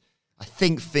as, I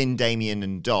think, Finn, Damien,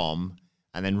 and Dom,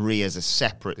 and then Rhea's a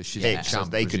separate pick, so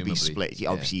they could be split.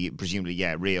 Obviously, presumably,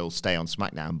 Rhea will stay on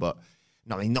SmackDown, but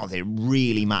not that it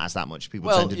really matters that much.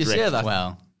 People tend to drift. Say that.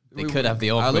 Well, they could have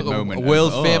the awkward moment.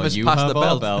 World famous pass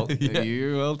the belt.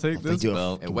 You will take this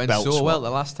belt. It went so well the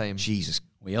last time. Jesus.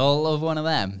 We all love one of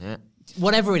them. Yeah.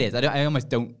 Whatever it is, I almost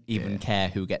don't even care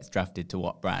who gets drafted to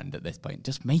what brand at this point.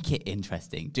 Just make it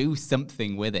interesting. Do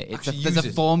something with it. There's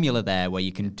a formula there where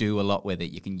you can do a lot with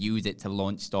it. You can use it to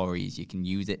launch stories. You can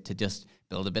use it to just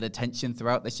build a bit of tension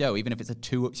throughout the show. Even if it's a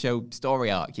 2-show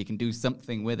story arc, you can do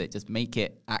something with it. Just make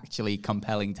it actually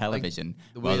compelling television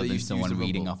rather than someone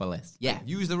reading off a list. Yeah.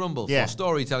 Use the Rumble for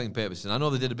storytelling purposes. And I know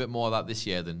they did a bit more of that this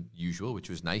year than usual, which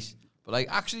was nice. But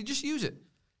actually just use it.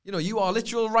 You know, you are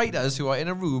literal writers who are in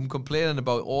a room complaining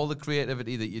about all the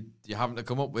creativity that you haven't to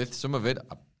come up with. Some of it,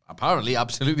 apparently,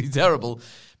 absolutely terrible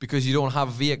because you don't have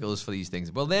vehicles for these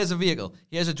things. Well, there's a vehicle.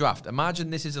 Here's a draft. Imagine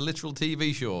this is a literal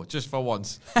TV show, just for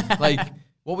once.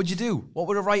 What would you do? What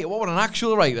would an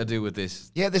actual writer do with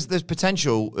this? Yeah, there's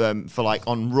potential for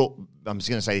on Raw. I'm just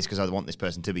going to say this because I want this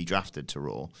person to be drafted to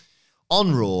Raw.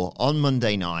 On Raw, on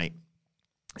Monday night,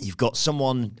 you've got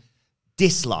someone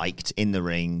disliked in the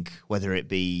ring, whether it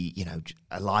be,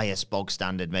 Elias, bog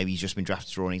standard, maybe he's just been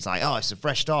drafted to Raw and he's like, oh, it's a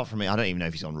fresh start for me. I don't even know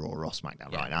if he's on Raw or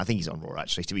SmackDown right now. I think he's on Raw,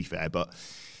 actually, to be fair. But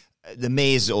the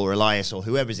Miz or Elias or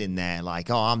whoever's in there,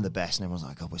 like, oh, I'm the best. And everyone's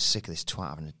like, oh, we're sick of this twat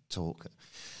having a talk.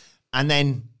 And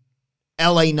then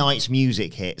LA Knight's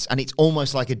music hits, and it's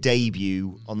almost like a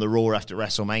debut on the Raw after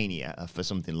WrestleMania for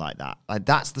something like that.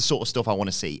 That's the sort of stuff I want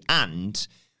to see. And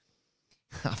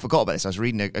I forgot about this. I was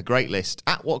reading a great list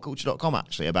at whatculture.com,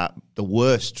 actually, about the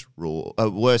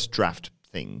worst draft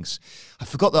things. I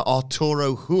forgot that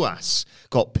Arturo Huas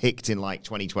got picked in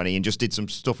 2020 and just did some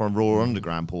stuff on Raw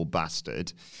Underground, poor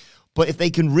bastard. But if they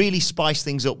can really spice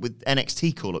things up with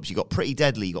NXT call-ups, you got Pretty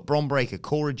Deadly, you got Bron Breakker,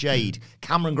 Cora Jade,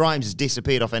 Cameron Grimes has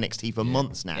disappeared off NXT for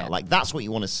months now. Yeah. That's what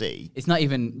you want to see. It's not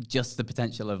even just the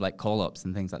potential of call-ups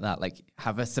and things like that.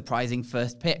 Have a surprising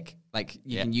first pick.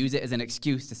 You can use it as an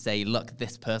excuse to say, look,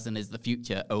 this person is the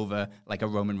future over a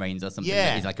Roman Reigns or something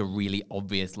that is a really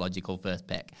obvious, logical first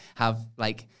pick.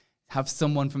 Have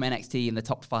someone from NXT in the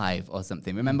top 5 or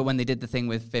something. Remember when they did the thing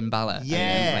with Finn Balor?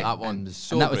 Yeah, that one was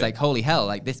so and that was great. Holy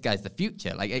hell, this guy's the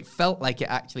future. It felt like it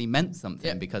actually meant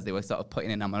something because they were sort of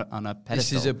putting it on a pedestal.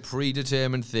 This is a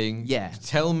predetermined thing. Yeah.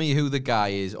 Tell me who the guy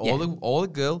is, or the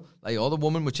girl, or the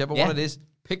woman, whichever one it is.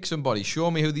 Pick somebody. Show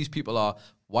me who these people are.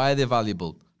 Why are they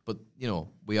valuable? But,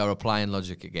 we are applying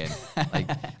logic again.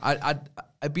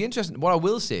 I'd be interested. What I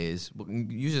will say is, we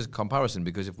can use as a comparison,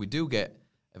 because if we do get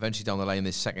eventually down the line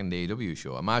this second AEW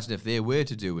show, imagine if they were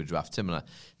to do a draft similar.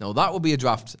 Now, that would be a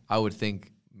draft, I would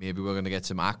think, maybe we're going to get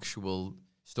some actual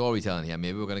storytelling here.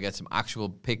 Maybe we're going to get some actual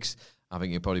picks. I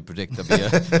think you probably predict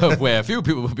of where a few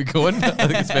people will be going. I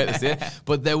think it's fair to say.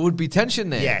 But there would be tension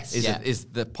there. Yes. Is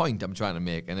the point I'm trying to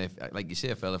make. And if, like you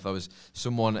say, Phil, if I was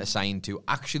someone assigned to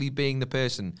actually being the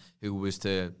person who was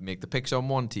to make the picks on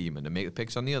one team and to make the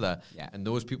picks on the other, and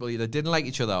those people either didn't like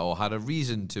each other or had a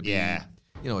reason to be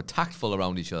tactful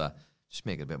around each other, just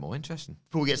make it a bit more interesting.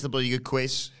 Before we get to the bloody good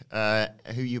quiz, who are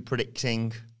you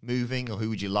predicting moving, or who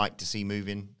would you like to see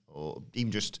moving, or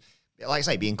even just, like I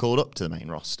say, being called up to the main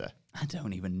roster? I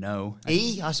don't even know.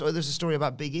 I saw there's a story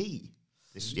about Big E.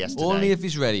 This was yesterday. Only if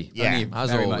he's ready. Yeah.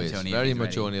 As always. Very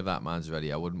much only if that man's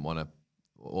ready. I wouldn't want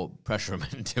to pressure him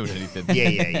into doing anything.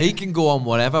 Yeah. He can go on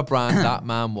whatever brand that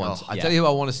man wants. I tell you who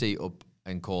I want to see up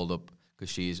and called up, because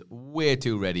she's way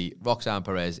too ready. Roxanne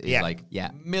Perez is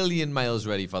million miles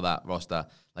ready for that roster.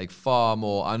 Far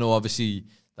more. I know obviously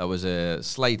that was a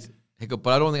slight hiccup,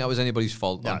 but I don't think that was anybody's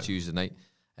fault on Tuesday night.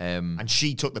 And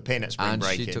she took the pin at Spring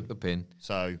Breaking. She took the pin.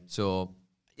 So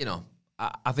you know,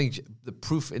 I think the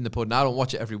proof in the pudding. I don't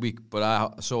watch it every week, but I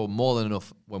saw more than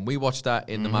enough when we watched that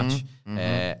in the match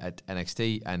at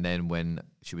NXT, and then when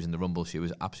she was in the Rumble, she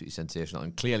was absolutely sensational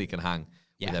and clearly can hang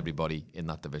with everybody in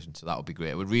that division. So that would be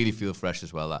great. It would really feel fresh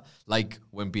as well. That like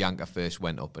when Bianca first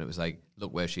went up, and it was like,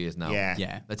 look where she is now.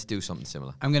 Yeah. Let's do something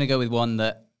similar. I'm going to go with one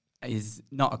that is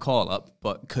not a call-up,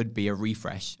 but could be a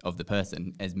refresh of the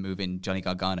person, is moving Johnny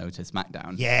Gargano to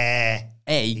SmackDown. Yeah.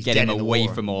 Get him away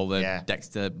from all the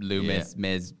Dexter, Loomis,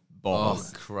 Miz,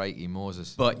 balls. Oh, crikey,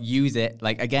 Moses. But use it,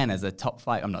 like, again, as a top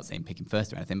 5. I'm not saying pick him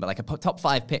first or anything, but like a top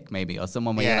 5 pick maybe, or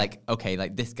someone where you're like, okay,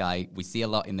 like this guy, we see a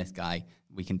lot in this guy.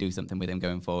 We can do something with him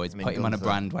going forward. Put him on a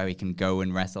brand where he can go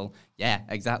and wrestle. Yeah,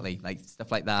 exactly. Like stuff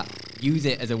like that. Use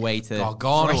it as a way to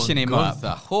freshen him up.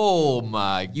 Oh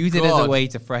my God. Use it as a way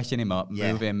to freshen him up,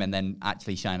 move him, and then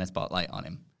actually shine a spotlight on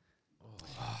him.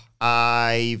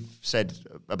 I've said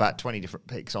about 20 different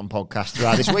picks on podcasts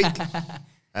throughout this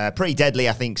week. Pretty Deadly,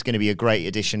 I think, is going to be a great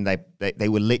addition. They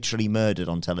were literally murdered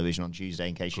on television on Tuesday,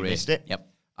 in case you missed it. Yep.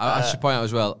 I should point out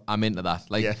as well, I'm into that.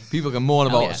 Like, people can moan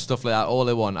about stuff like that all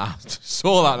they want. I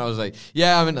saw that and I was like,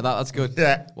 yeah, I'm into that. That's good.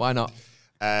 Yeah. Why not?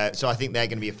 So I think they're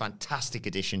going to be a fantastic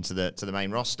addition to the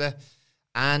main roster.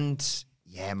 And,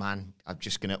 yeah, man, I'm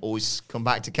just going to always come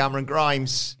back to Cameron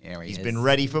Grimes. He's been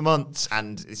ready for months.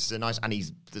 And this is a nice... And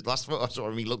the last photo I saw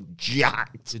him, he looked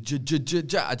jacked.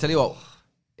 I tell you what,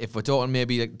 if we're talking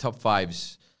maybe like top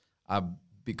 5s,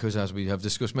 because as we have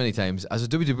discussed many times, as a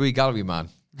WWE gallery man,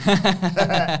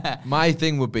 my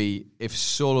thing would be if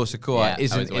Solo Sikoa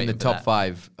isn't in the top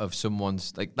 5 of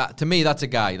someone's, like that. To me, that's a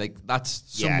guy. Like that's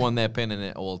someone they're pinning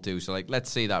it all to. So like, let's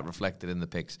see that reflected in the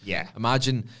picks. Yeah.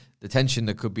 Imagine the tension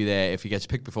that could be there if he gets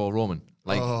picked before Roman.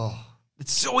 Like,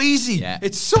 it's so easy. Yeah.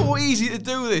 It's so easy to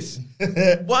do this.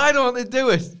 Why don't they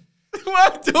do it? Why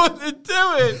don't they do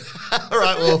it? All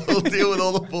right, well, we'll deal with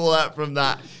all the fallout from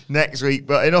that next week.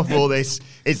 But enough of all this.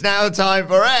 It's now time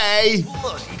for a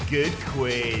bloody good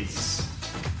quiz.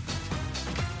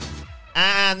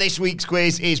 And this week's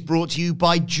quiz is brought to you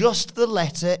by Just the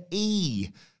Letter E,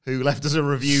 who left us a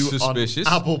review on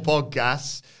Apple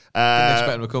Podcasts. Didn't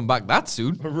expect him to come back that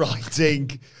soon.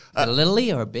 Writing. A little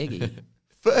E or a biggie?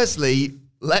 Firstly,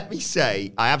 let me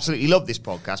say, I absolutely love this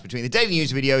podcast. Between the daily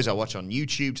news videos I watch on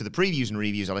YouTube to the previews and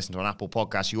reviews I listen to on Apple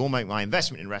Podcasts, you all make my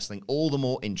investment in wrestling all the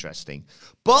more interesting.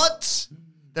 But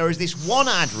there is this one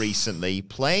ad recently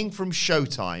playing from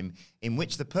Showtime in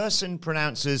which the person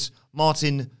pronounces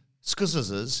Martin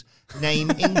Scorsese's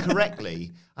name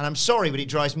incorrectly. And I'm sorry, but it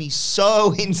drives me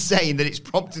so insane that it's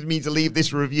prompted me to leave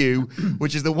this review,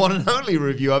 which is the one and only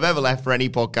review I've ever left for any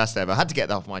podcast ever. I had to get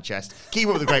that off my chest. Keep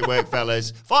up with the great work,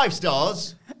 fellas. 5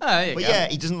 stars. But yeah,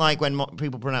 he doesn't like when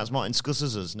people pronounce Martin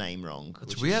Scorsese's name wrong.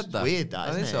 It's weird, that. Weird,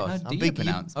 that, isn't it? How do you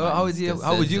pronounce How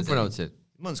would you pronounce it?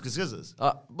 Martin Scorsese's.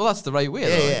 Well, that's the right way.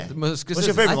 Yeah. What's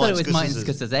your favourite I thought it was Martin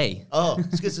Scorsese? Scorsese. Oh,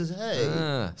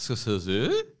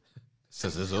 Scorsese.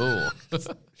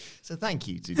 Scorsese? So thank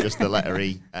you to Just the Letter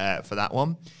E for that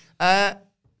one.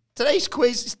 Today's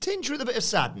quiz is tinged with a bit of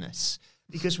sadness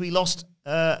because we lost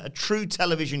a true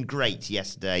television great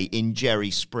yesterday in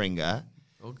Jerry Springer.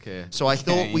 Okay. So I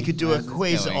thought we could do a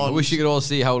quiz on... I wish you could all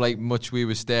see how much we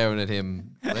were staring at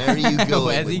him. Where are you going?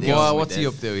 Where's he with going? this? What's he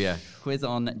up to, yeah? Quiz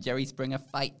on Jerry Springer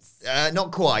fights.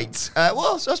 Not quite.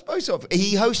 Well, so I suppose sort of.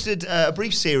 He hosted a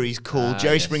brief series called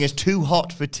Jerry Springer's Too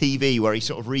Hot for TV, where he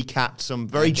sort of recapped some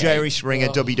very Jerry Springer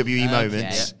WWE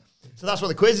moments. So that's what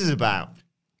the quiz is about.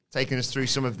 Taking us through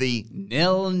some of the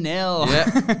 0-0.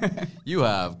 Yeah. You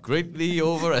have greatly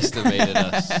overestimated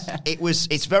us.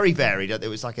 It's very varied. It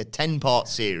was like a 10-part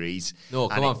series. No,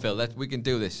 come on, Phil. We can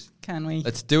do this. Can we?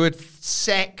 Let's do it.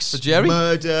 Sex, For Jerry?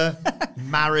 murder,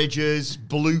 marriages,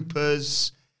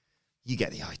 bloopers. You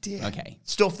get the idea. Okay.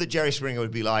 Stuff that Jerry Springer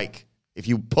would be like, if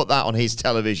you put that on his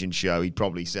television show, he'd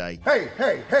probably say, hey,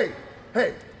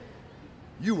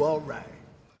 you all right?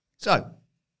 So,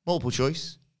 multiple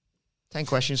choice. 10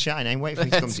 questions, shout your name, wait for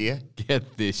me to come to you.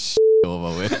 Get this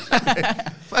over with.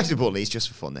 Most importantly, it's just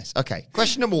for fun, this. Okay,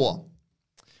 question number 1.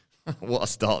 What a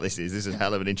start this is. This is a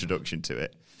hell of an introduction to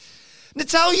it.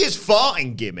 Natalia's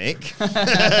farting gimmick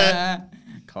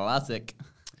Classic.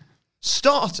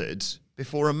 started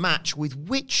before a match with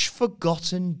which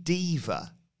forgotten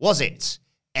diva? Was it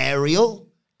Ariel,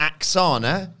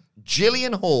 Aksana,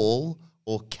 Jillian Hall,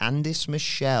 or Candice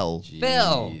Michelle?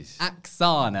 Phil.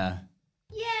 Aksana.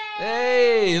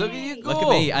 Hey, look at you go. Look at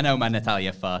me. I know my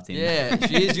Natalia farting. Yeah,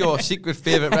 she is your secret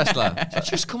favourite wrestler. She's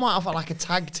just come out of like a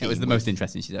tag team. It was the most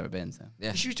interesting she's ever been. So.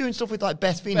 Yeah. She was doing stuff with like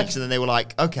Beth Phoenix, and then they were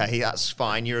like, "Okay, that's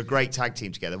fine. You're a great tag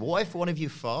team together." But what if one of you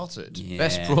farted? Yeah.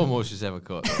 Best promo she's ever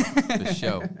cut. For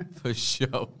show. For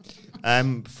show.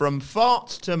 From fart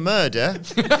to murder.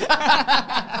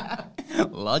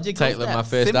 Logical Title of steps. my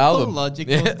first Simple, album.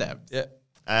 logical steps. Yeah.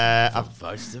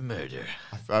 Farts to murder.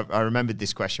 I remembered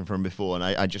this question from before, and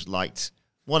I just liked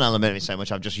one element of it so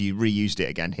much I've just reused it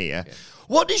again here. Yeah.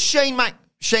 What does Shane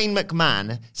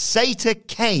McMahon say to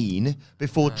Kane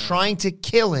before trying to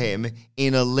kill him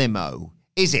in a limo?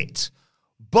 Is it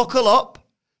buckle up,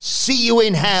 see you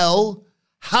in hell,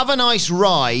 have a nice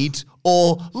ride,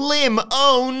 or limb?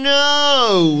 Oh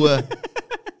no!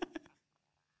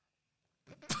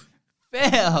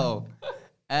 Phil,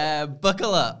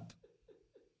 buckle up.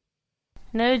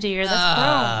 No, dear, that's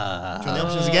wrong. Do you want the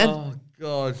options again? Oh,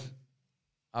 God.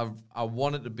 I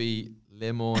want it to be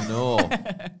limo no,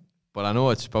 but I know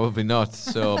it's probably not.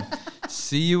 So,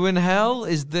 see you in hell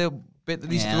is the bit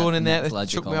that he's thrown in there. That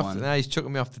chucked me off. Nah, he's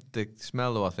chucking me off the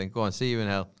smell, though, I think. Go on, see you in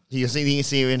hell. You see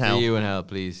you in hell? See you in hell,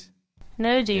 please.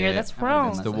 No, dear, that's wrong.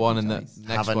 It's the one in the next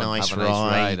Have a one. nice Have a nice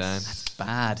ride. That's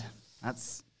bad.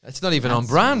 It's not even on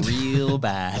brand. Real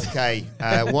bad. Okay,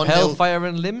 1-0. Hellfire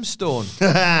and Limestone.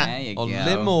 There you Or go.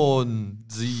 Limon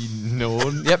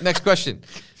Xenon. Yep, next question.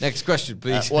 Next question,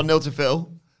 please. 1-0 to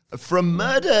Phil. From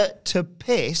murder to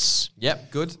piss, Yep,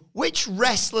 good. which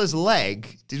wrestler's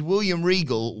leg did William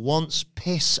Regal once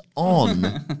piss on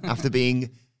after being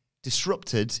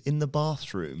disrupted in the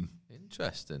bathroom?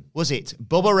 Interesting. Was it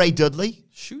Bubba Ray Dudley,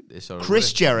 Shoot this already.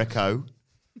 Chris Jericho,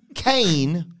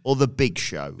 Kane, or The Big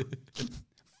Show?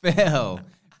 Phil,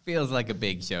 feels like a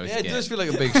Big Show Yeah, it skit. does feel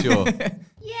like a Big Show.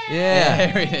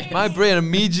 Yeah. My brain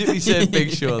immediately said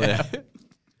Big Show there.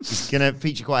 It's going to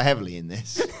feature quite heavily in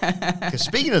this. Because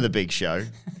speaking of The Big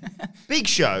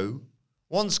Show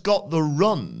once got the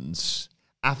runs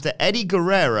after Eddie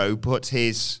Guerrero put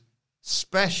his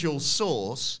special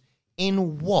sauce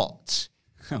in what?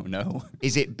 Oh, no.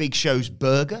 Is it Big Show's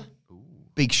burger,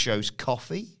 Big Show's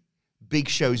coffee, Big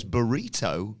Show's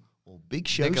burrito, or Big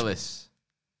Show's... Nicholas.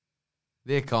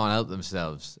 They can't help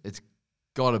themselves. It's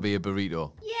got to be a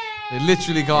burrito. They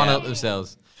literally can't help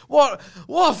themselves. What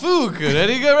food could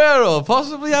Eddie Guerrero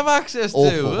possibly have access to?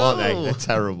 Awful, aren't they? Oh. They're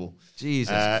terrible.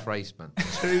 Jesus Christ, man.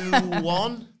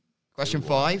 2-1. Question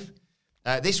 5.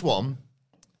 This one,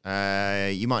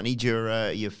 you might need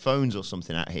your phones or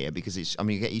something out here because I'm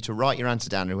going to get you to write your answer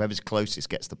down and whoever's closest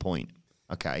gets the point.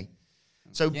 Okay.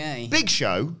 So, Yay. Big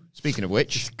Show, speaking of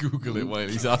which... Google it while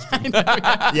he's asking.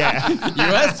 Yeah. You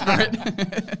asked for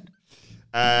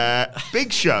it.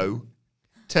 Big Show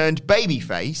turned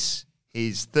babyface,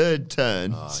 his third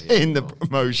turn in the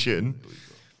promotion,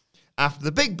 after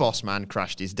the Big Boss Man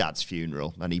crashed his dad's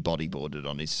funeral and he bodyboarded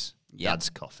on his dad's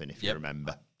coffin, if you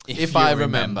remember. If I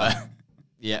remember.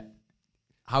 Yeah.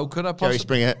 How could I Jerry possibly...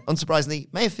 Springer,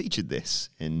 unsurprisingly, may have featured this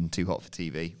in Too Hot for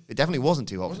TV. It definitely wasn't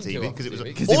Too Hot for TV because it was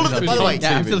all of them. By the way,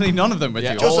 absolutely none of them were too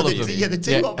just hot. all of them. Yeah, the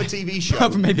Too Hot for TV show.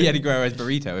 Apart from maybe Eddie Guerrero's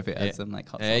burrito if it had some like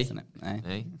hot sauce in it.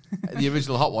 Hey. The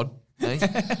original hot one. Hey.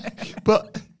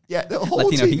 But yeah, the whole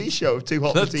Latino TV Heat. show of Too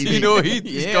Hot for TV. Latino Heat.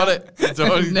 He's got it. That's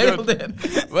all he's Nailed done.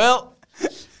 it. Well,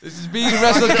 this has been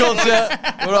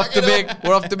WrestleCulture.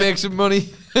 We're off to make some money.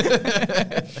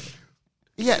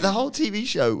 Yeah, the whole TV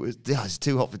show was it's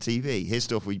Too Hot for TV. Here's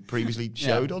stuff we previously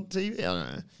showed on TV. I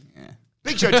don't know. Yeah.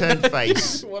 Big Show turned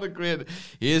face. What a great...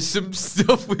 Here's some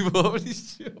stuff we've already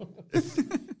shown.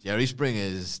 Jerry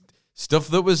Springer's stuff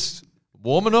that was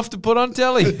warm enough to put on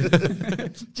telly.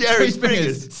 Jerry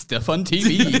Springer's stuff on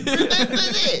TV.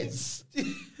 it is.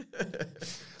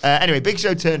 Anyway, Big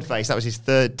Show turned face. That was his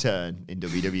third turn in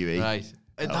WWE. Right.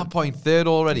 At that point, third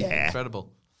already. Yeah.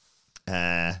 Incredible.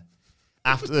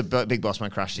 After the Big Boss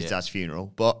Man crashed his dad's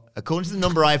funeral. But according to the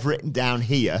number I've written down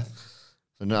here,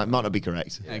 so no, it might not be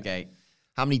correct. Okay.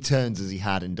 How many turns has he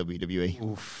had in WWE?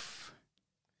 Oof.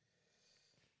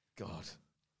 God.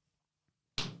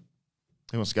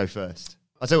 Who wants to go first?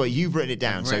 I'll tell you what, you've written it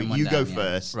down, so you go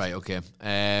first. Right, okay.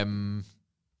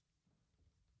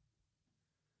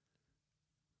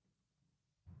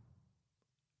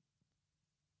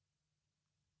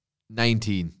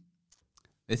 19.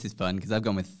 This is fun because I've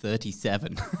gone with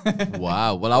 37.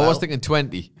 Wow. Well, I was thinking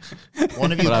 20.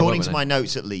 One of you, But I according went to with my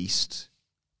notes at least,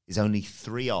 is only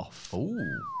 3 off. Ooh.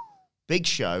 Big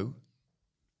Show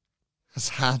has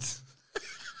had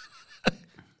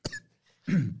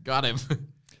Got him.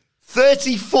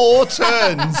 34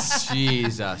 turns.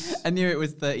 Jesus. I knew it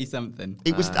was 30 something.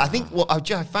 It was. I think. Well, I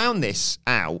found this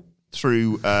out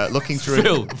through looking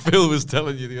through. Phil was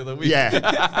telling you the other week.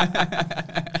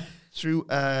 Yeah. through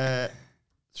a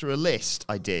list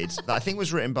I did that I think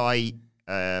was written by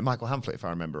Michael Hamflett, if I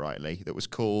remember rightly, that was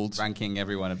called ranking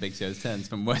everyone at Big Show's turns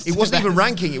from worst. It wasn't even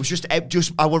ranking. It was just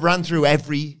I ran through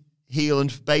every heel and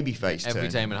babyface Every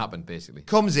turn. time it happened, basically.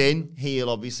 Comes in, heel,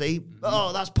 obviously.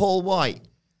 Oh, that's Paul White.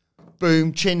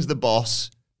 Boom, chins the boss,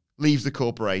 leaves the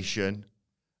corporation.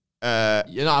 You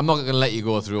know, I'm not going to let you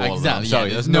go through all of that. I'm Exactly, sorry.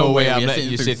 yeah, There's no way I'm letting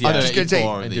you sit here. I'm just gonna take-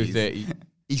 and do 30.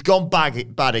 He's gone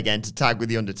bad again to tag with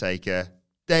The Undertaker.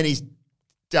 Then his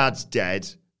dad's dead.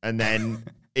 And then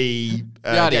he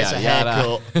gets a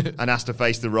haircut and has to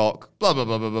face The Rock. Blah, blah,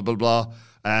 blah, blah, blah, blah, blah.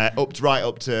 Up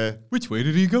to... Which way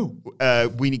did he go? We're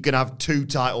going to have 2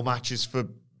 title matches for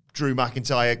Drew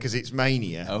McIntyre because it's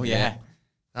Mania. Oh, yeah.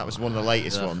 That was one of the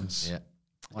latest ones. Yeah.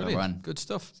 What a run. Good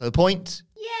stuff. So the point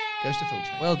goes to Phil Chase.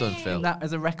 Well done, Phil. That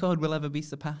as a record will ever be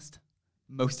surpassed.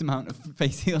 Most amount of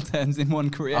face heel turns in one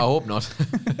career. I hope not.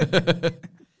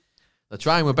 They're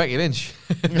trying with Becky Lynch.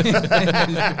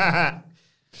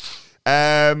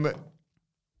 And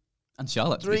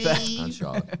Charlotte.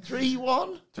 3-1?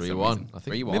 3-1. I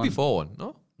think 3-1. maybe 4-1.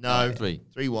 No? No. 3.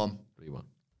 3-1.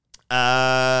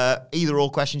 3-1. Either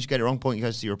or questions, you get it wrong, point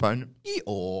goes to your opponent.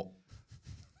 Or.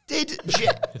 Did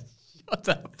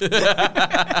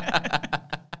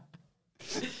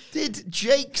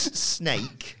Jake's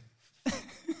snake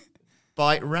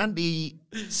bite Randy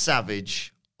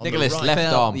Savage on Nicholas, the right?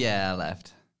 left arm. Yeah,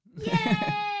 left.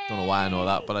 Don't know why I know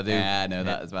that, but I do. Yeah, I know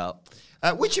that as well.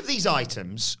 Which of these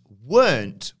items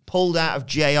weren't pulled out of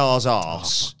JR's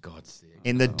arse For God's sake.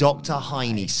 in the Dr.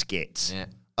 Heine skit? Yeah.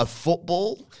 A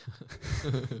football,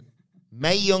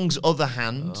 Mae Young's other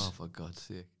hand, Oh, for God's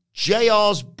sake.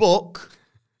 JR's book,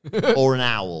 or an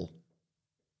owl?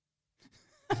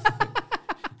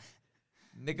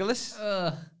 Nicholas?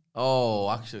 Oh,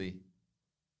 actually.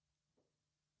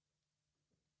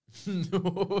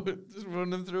 No, just run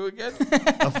them through again.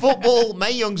 A football,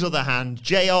 Mae Young's other hand,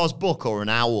 JR's book, or an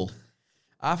owl?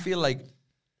 I feel like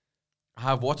I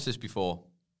have watched this before.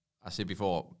 I say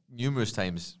before numerous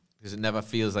times because it never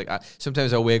feels like.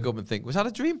 Sometimes I wake up and think, was that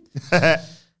a dream?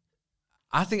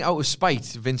 I think out of spite,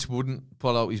 Vince wouldn't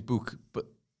pull out his book, but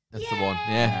that's the one.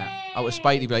 Yeah. Out of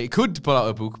spite, he'd be like, he could pull out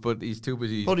a book, but he's too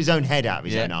busy. Pulled his own head out of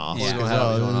his own arse. Pulled his own head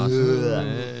out of his own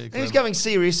arse. He was having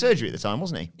serious surgery at the time,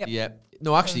 wasn't he? Yep. Yeah.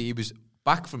 No, actually, he was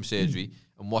back from surgery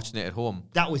and watching it at home.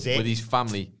 That was it. With his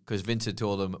family, because Vince had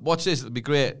told him, watch this, it'll be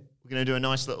great. We're going to do a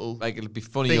nice little... Like, it'll be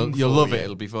funny. thing You'll for love you. it.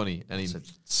 It'll be funny. And It's a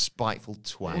spiteful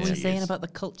twat. What were he you saying is. about the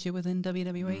culture within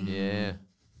WWE? yeah.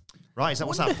 Right, is that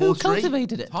what's that, Who 4-3?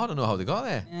 cultivated it? It's hard to know how they got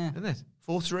there, Yeah. isn't it?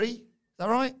 4-3? Is that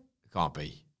right? It can't be.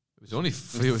 It was only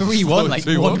 3-1, like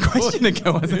 3-1. one question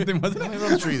ago or something, wasn't Let me it?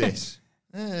 run through this.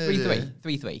 3-3.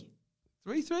 3-3.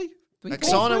 3-3?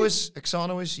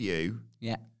 Oksana was you.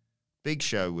 Yeah. Big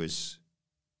Show was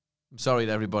I'm sorry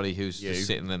to everybody who's You. just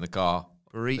sitting in the car.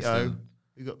 Burrito.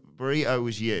 Listening. Burrito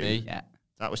was you. Me? Yeah.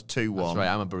 That was 2-1. That's right,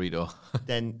 I'm a burrito.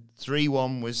 Then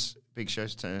 3-1 was Big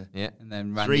Show's turn. Yeah. And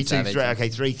then Randy 3-2, Savage. 3. Okay,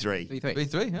 3-3. 3-3.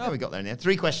 3-3, Yeah, yeah. we got there in the end.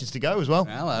 3 questions to go as well.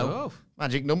 Hello. Oh.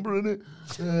 Magic number, isn't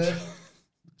it?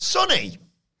 Sonny.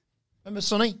 Remember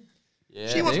Sonny? Yeah.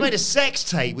 She once made a sex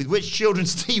tape with which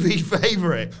children's TV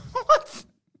favourite? What?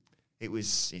 It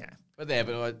was, yeah. But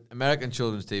American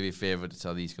children's TV favourites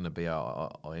are these going to be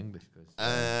our English?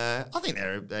 I think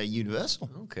they're universal.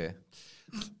 Okay.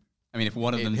 I mean, if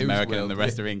one of In them's whose American world? and the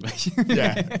rest are English.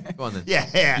 Yeah. Go on then.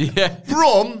 Yeah. Yeah.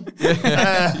 Brom.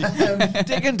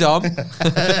 Dick and Dom.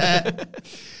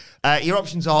 Your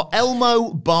options are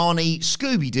Elmo, Barney,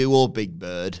 Scooby-Doo, or Big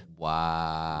Bird.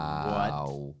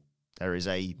 Wow. There is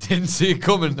a... Didn't see it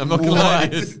coming. I'm not going to lie.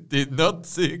 Did not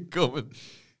see it coming.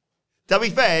 To be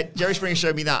fair, Jerry Springer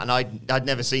showed me that, and I'd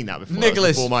never seen that before.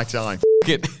 Nicholas. Before my time.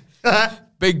 It.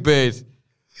 Big Bird.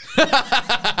 No,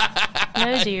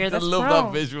 dear, I that's love wrong.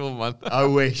 that visual, man. I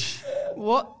wish.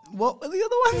 What were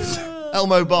the other ones?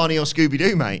 Elmo, Barney, or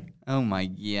Scooby-Doo, mate. Oh my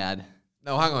god.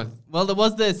 No, hang on. Well, there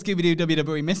was the Scooby-Doo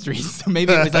WWE Mysteries, so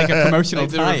maybe it was like a promotional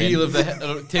Like the tie-in. reveal of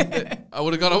the... I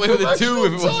would have got away with it too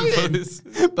if it wasn't for this.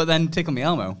 But then Tickle Me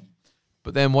Elmo.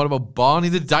 But then what about Barney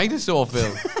the dinosaur,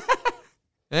 Phil?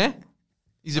 Eh?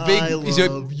 He's a big...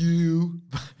 you.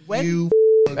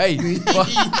 Hey,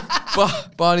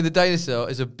 Barney the dinosaur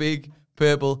is a big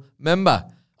purple member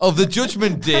of the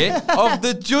Judgment Day. Of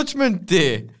the Judgment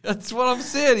Day. That's what I'm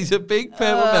saying. He's a big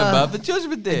purple member of the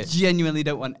Judgment Day. Genuinely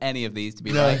don't want any of these to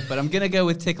be right, but I'm going to go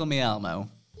with Tickle Me Elmo.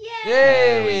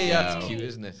 Yay! That's cute,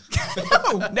 isn't it?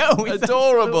 No, it's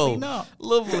Adorable. absolutely not.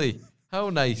 Lovely. How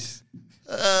nice.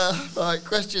 Right,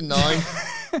 question 9.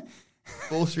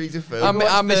 4-3 to Phil. I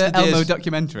missed the the Elmo days.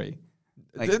 documentary.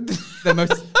 Like, the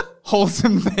most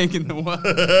wholesome thing in the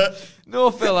world. No,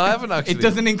 Phil, I haven't actually. It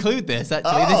doesn't include this,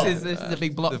 actually. Oh. This is a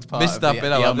big blocked part missed of that the, bit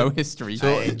the out. Elmo history.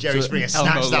 Jerry Springer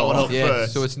Elmo snatched that one lore. up Yeah,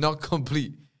 first. so it's not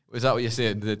complete. Was that what you're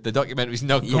saying? The documentary's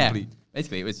not complete.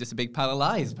 Basically, it was just a big pile of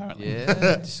lies, apparently.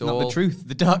 Yeah. It's not the truth.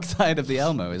 The dark side of the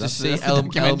Elmo. Just see That's the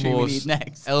documentary we need Elmo's,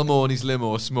 next. Elmo and his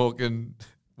limo smoking.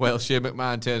 Well, Shane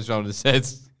McMahon turns around and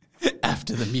says,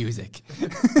 After the music.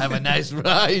 "Have a nice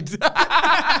ride."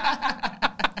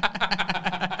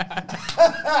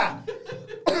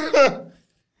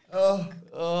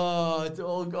 Oh, it's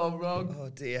all gone wrong. Oh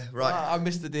dear. Right. I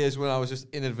missed the days when I was just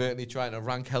inadvertently trying to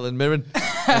rank Helen Mirren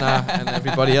and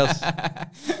everybody else.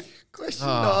 Question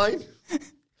 9.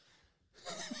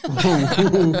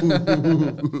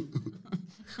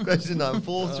 Question 9.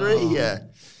 4-3. Yeah.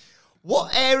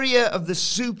 What area of the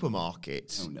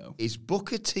supermarket is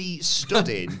Booker T stood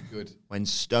in when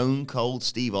Stone Cold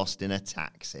Steve Austin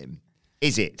attacks him?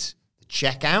 Is it the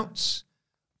checkouts,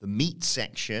 the meat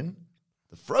section,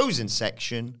 the frozen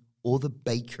section, or the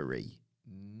bakery?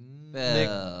 Nick,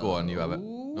 go on, you have it.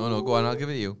 No, go on, I'll give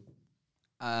it to you.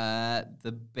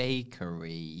 The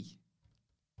bakery.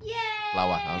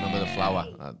 Flour. I remember the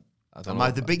flour. I don't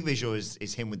know. The big visual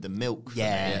is him with the milk.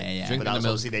 Yeah. But Drinking that was the milk.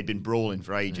 obviously they'd been brawling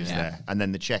for ages there. And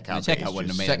then the checkout. The checkout wouldn't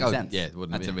have made any checkout, sense. yeah, it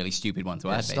wouldn't That's have a been. really stupid one to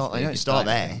add, Start basically.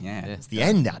 there. Yeah. It's the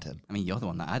end, Adam. I mean, you're the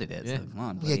one that added it. Yeah. So come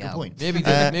on. Yeah, bloody good hell. point.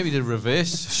 Maybe the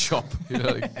reverse shop. You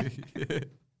know,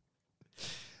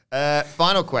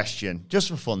 Final question. Just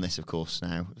for fun, this, of course,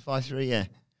 now. 5-3, yeah.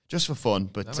 Just for fun,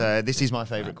 but this is my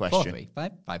favourite question. 4-3.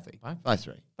 5-3.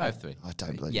 5-3. 5-3. I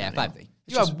don't believe Yeah, it. 5-3.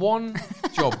 You have one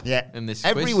job in this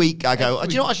Every quiz. week I go,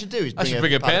 do you know what I should do? Is I should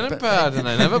bring a pen and pad, and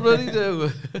I never bloody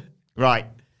do. Right.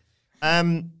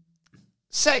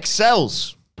 Sex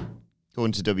sells,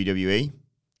 according to WWE.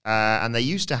 And they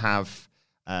used to have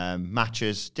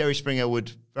matches Jerry Springer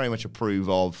would very much approve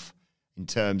of in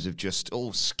terms of just,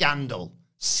 scandal,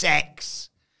 sex.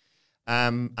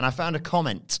 And I found a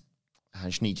comment. I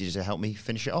just need you to help me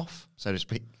finish it off, so to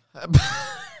speak.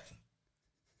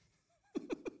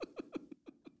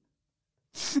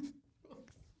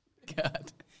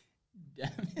 God damn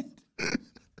it.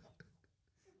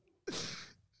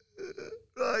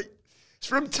 Right. It's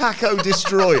from Taco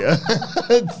Destroyer.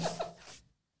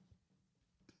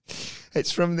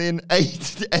 It's from the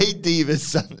Eight Divas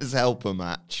Santa's Helper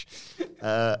match.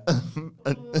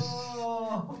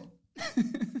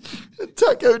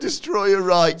 Taco Destroyer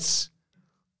writes.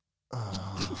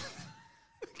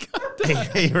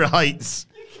 He writes.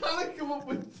 You can't come up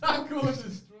with Taco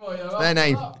Destroyer. Their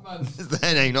name. It's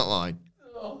their name, not mine.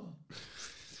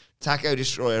 Taco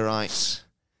Destroyer writes.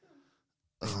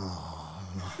 Another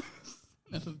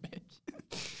bitch.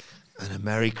 And a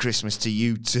Merry Christmas to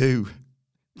you too.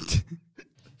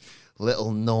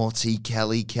 Little naughty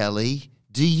Kelly.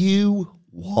 Do you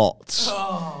what?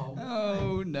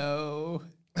 Oh, no.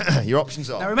 Your options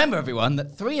are. Now remember, everyone,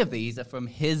 that 3 of these are from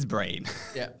his brain.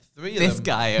 Yeah, 3 of This them.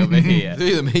 guy over here.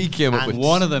 3 of them he came up And with.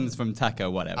 One of them's from Taco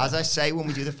whatever. As I say, when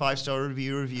we do the 5-star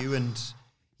review and,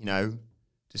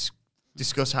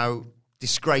 discuss how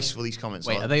disgraceful these comments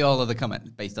Wait, are. are they all other comments,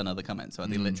 based on other comments, or are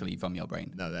they literally from your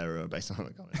brain? No, they're based on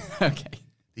other comments. Okay.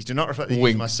 These do not reflect the use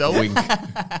Wink, of myself. wink.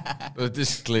 A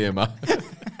disclaimer.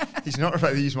 These do not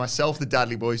reflect the use of myself, the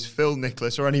Dudley Boys, Phil,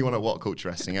 Nicholas, or anyone at What Culture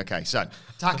Wrestling. Okay, so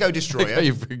Taco Destroyer.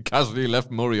 You've casually left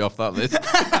Murray off that list.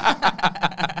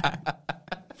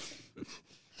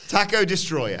 Taco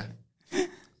Destroyer.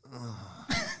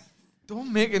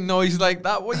 Don't make a noise like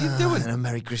that. What are you doing? And a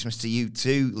Merry Christmas to you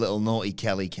too, little naughty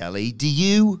Kelly. Do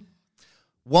you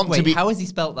want to Wait, be? how has he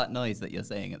spelt that noise that you're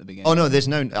saying at the beginning? Oh no, there's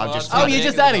no. I'm just. Oh, you're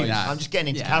just adding that. I'm just getting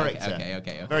into Yeah, character.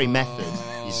 Okay. Very method,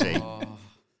 you see.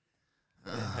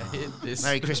 I hate this.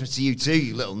 Merry Christmas to you too,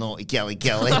 you little naughty Kelly.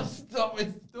 Stop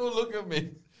it. Don't look at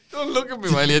me. Don't look at me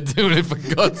while you're doing it, for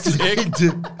God's sake.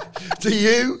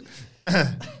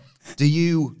 Do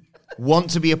you want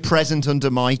to be a present under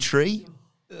my tree?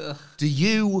 Do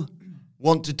you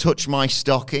want to touch my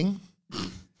stocking?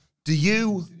 Do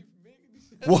you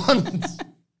want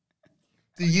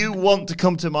to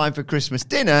come to mine for Christmas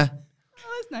dinner?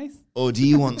 Oh, that's nice. Or do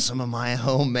you want some of my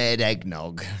homemade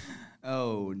eggnog?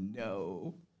 Oh,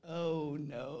 no. Oh,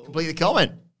 no. Complete the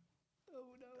comment.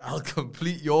 I'll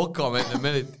complete your comment in a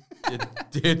minute, you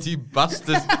dirty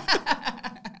bastard.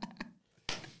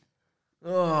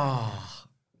 Oh,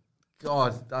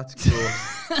 God, that's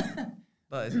gross.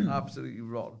 That is absolutely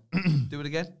rotten. Do it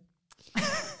again.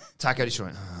 Taco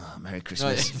Destroyer. Oh, Merry No,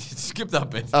 Christmas. skip that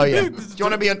bit. Oh, yeah. Do you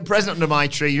want to be a present under my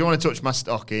tree? Do you want to touch my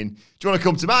stocking? Do you want to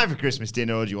come to mine for Christmas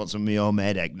dinner? Or do you want some of your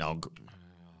homemade eggnog?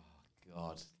 God.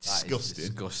 God. Disgusting.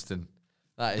 Disgusting.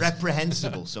 That is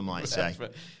Reprehensible, some might say.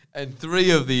 And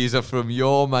 3 of these are from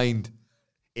your mind.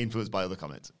 Influenced by other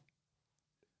comments.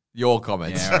 Your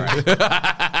comments. Yeah,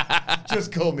 right.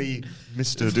 Just call me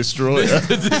Mr. Destroyer.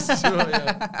 Mr.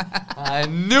 Destroyer. I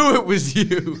knew it was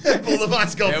you. Pull the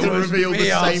mask off to reveal the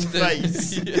same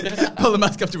face. Pull the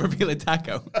mask off to reveal a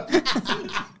taco.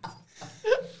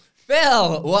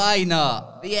 Phil, why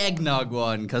not? The eggnog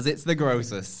one, because it's the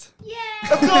grossest.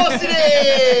 Of course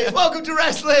it is! Welcome to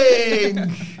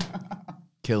wrestling!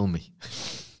 Kill me.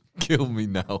 Kill me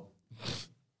now.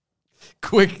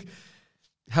 Quick.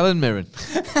 Helen Mirren.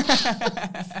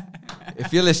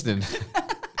 If you're listening,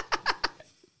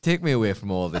 take me away from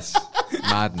all this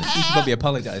madness. You should probably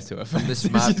apologise to her for this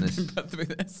madness. She's been put through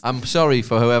this. I'm sorry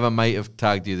for whoever might have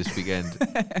tagged you this weekend.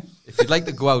 If you'd like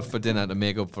to go out for dinner to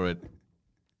make up for it,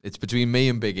 it's between me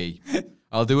and Big E.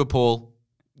 I'll do a poll.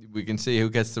 We can see who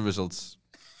gets the results.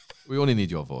 We only need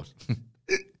your vote.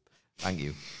 Thank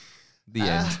you. The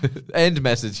end. End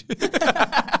message.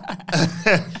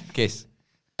 Kiss.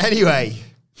 Anyway.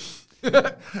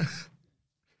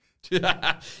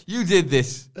 You did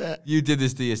this. You did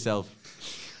this to yourself.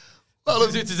 Well,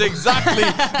 Which is exactly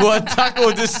what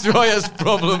Taco Destroyer's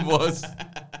problem was.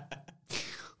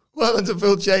 Well done to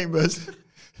Phil Chambers,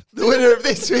 the winner of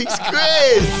this week's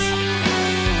quiz.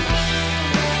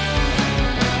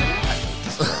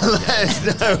 Let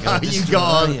us know how you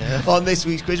got on this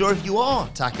week's quiz, or if you are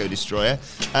Taco Destroyer,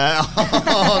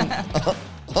 on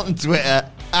Twitter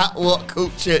at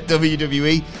WhatCulture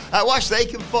WWE. Watch, they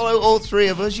can follow all 3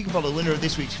 of us. You can follow the winner of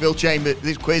this week's Phil Chambers,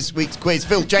 week's quiz,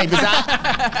 Phil Chambers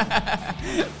at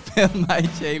Phil My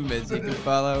Chambers. You can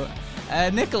follow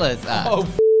Nicholas at. Oh,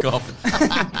 off.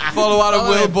 Follow Adam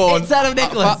Wilborn. It's Adam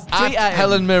Nicholas. At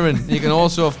Helen Mirren. You can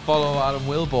also follow Adam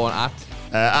Wilborn at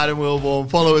Adam Wilborn.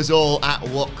 Follow us all at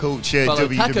WhatCulture Follow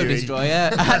WWE. Taco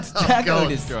Destroyer at Taco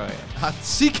Destroyer.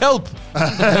 Seek help.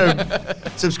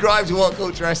 Subscribe to What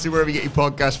Culture Wrestling wherever you get your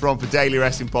podcasts from for daily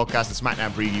wrestling podcasts, the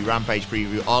SmackDown preview, Rampage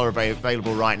preview, all are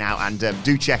available right now. And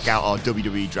do check out our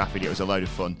WWE draft video. It was a load of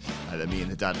fun. That me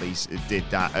and the Dudleys did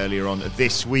that earlier on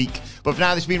this week. But for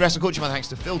now, this has been WrestleCulture. My thanks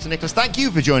to Phil, to Nicholas. Thank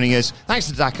you for joining us. Thanks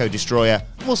to Taco Destroyer.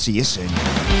 And we'll see you soon.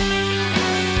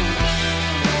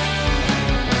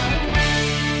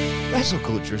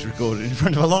 WrestleCulture is recorded in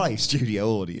front of a live studio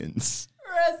audience.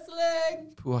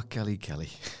 Wrestling. poor Kelly.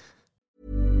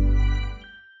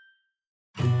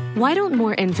 Why don't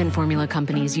more infant formula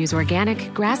companies use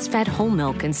organic, grass-fed whole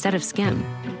milk instead of skim?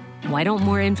 Why don't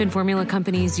more infant formula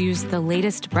companies use the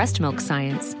latest breast milk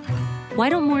science? Why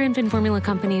don't more infant formula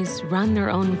companies run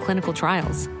their own clinical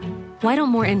trials? Why don't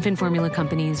more infant formula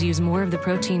companies use more of the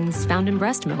proteins found in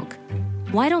breast milk?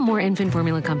 Why don't more infant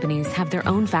formula companies have their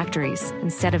own factories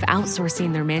instead of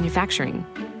outsourcing their manufacturing?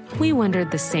 We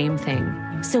wondered the same thing.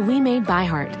 So we made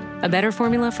ByHeart, a better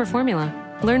formula for formula.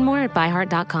 Learn more at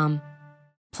byheart.com.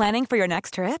 Planning for your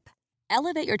next trip?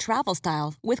 Elevate your travel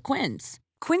style with Quince.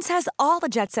 Quince has all the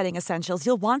jet-setting essentials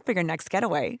you'll want for your next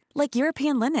getaway, like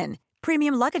European linen,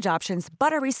 premium luggage options,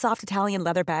 buttery soft Italian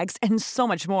leather bags, and so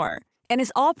much more. And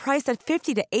is all priced at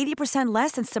 50 to 80%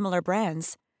 less than similar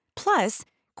brands. Plus,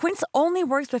 Quince only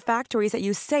works with factories that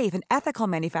use safe and ethical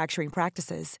manufacturing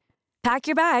practices. Pack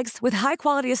your bags with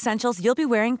high-quality essentials you'll be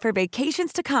wearing for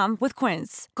vacations to come with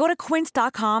Quince. Go to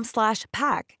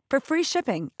quince.com/pack for free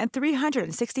shipping and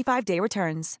 365-day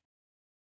returns.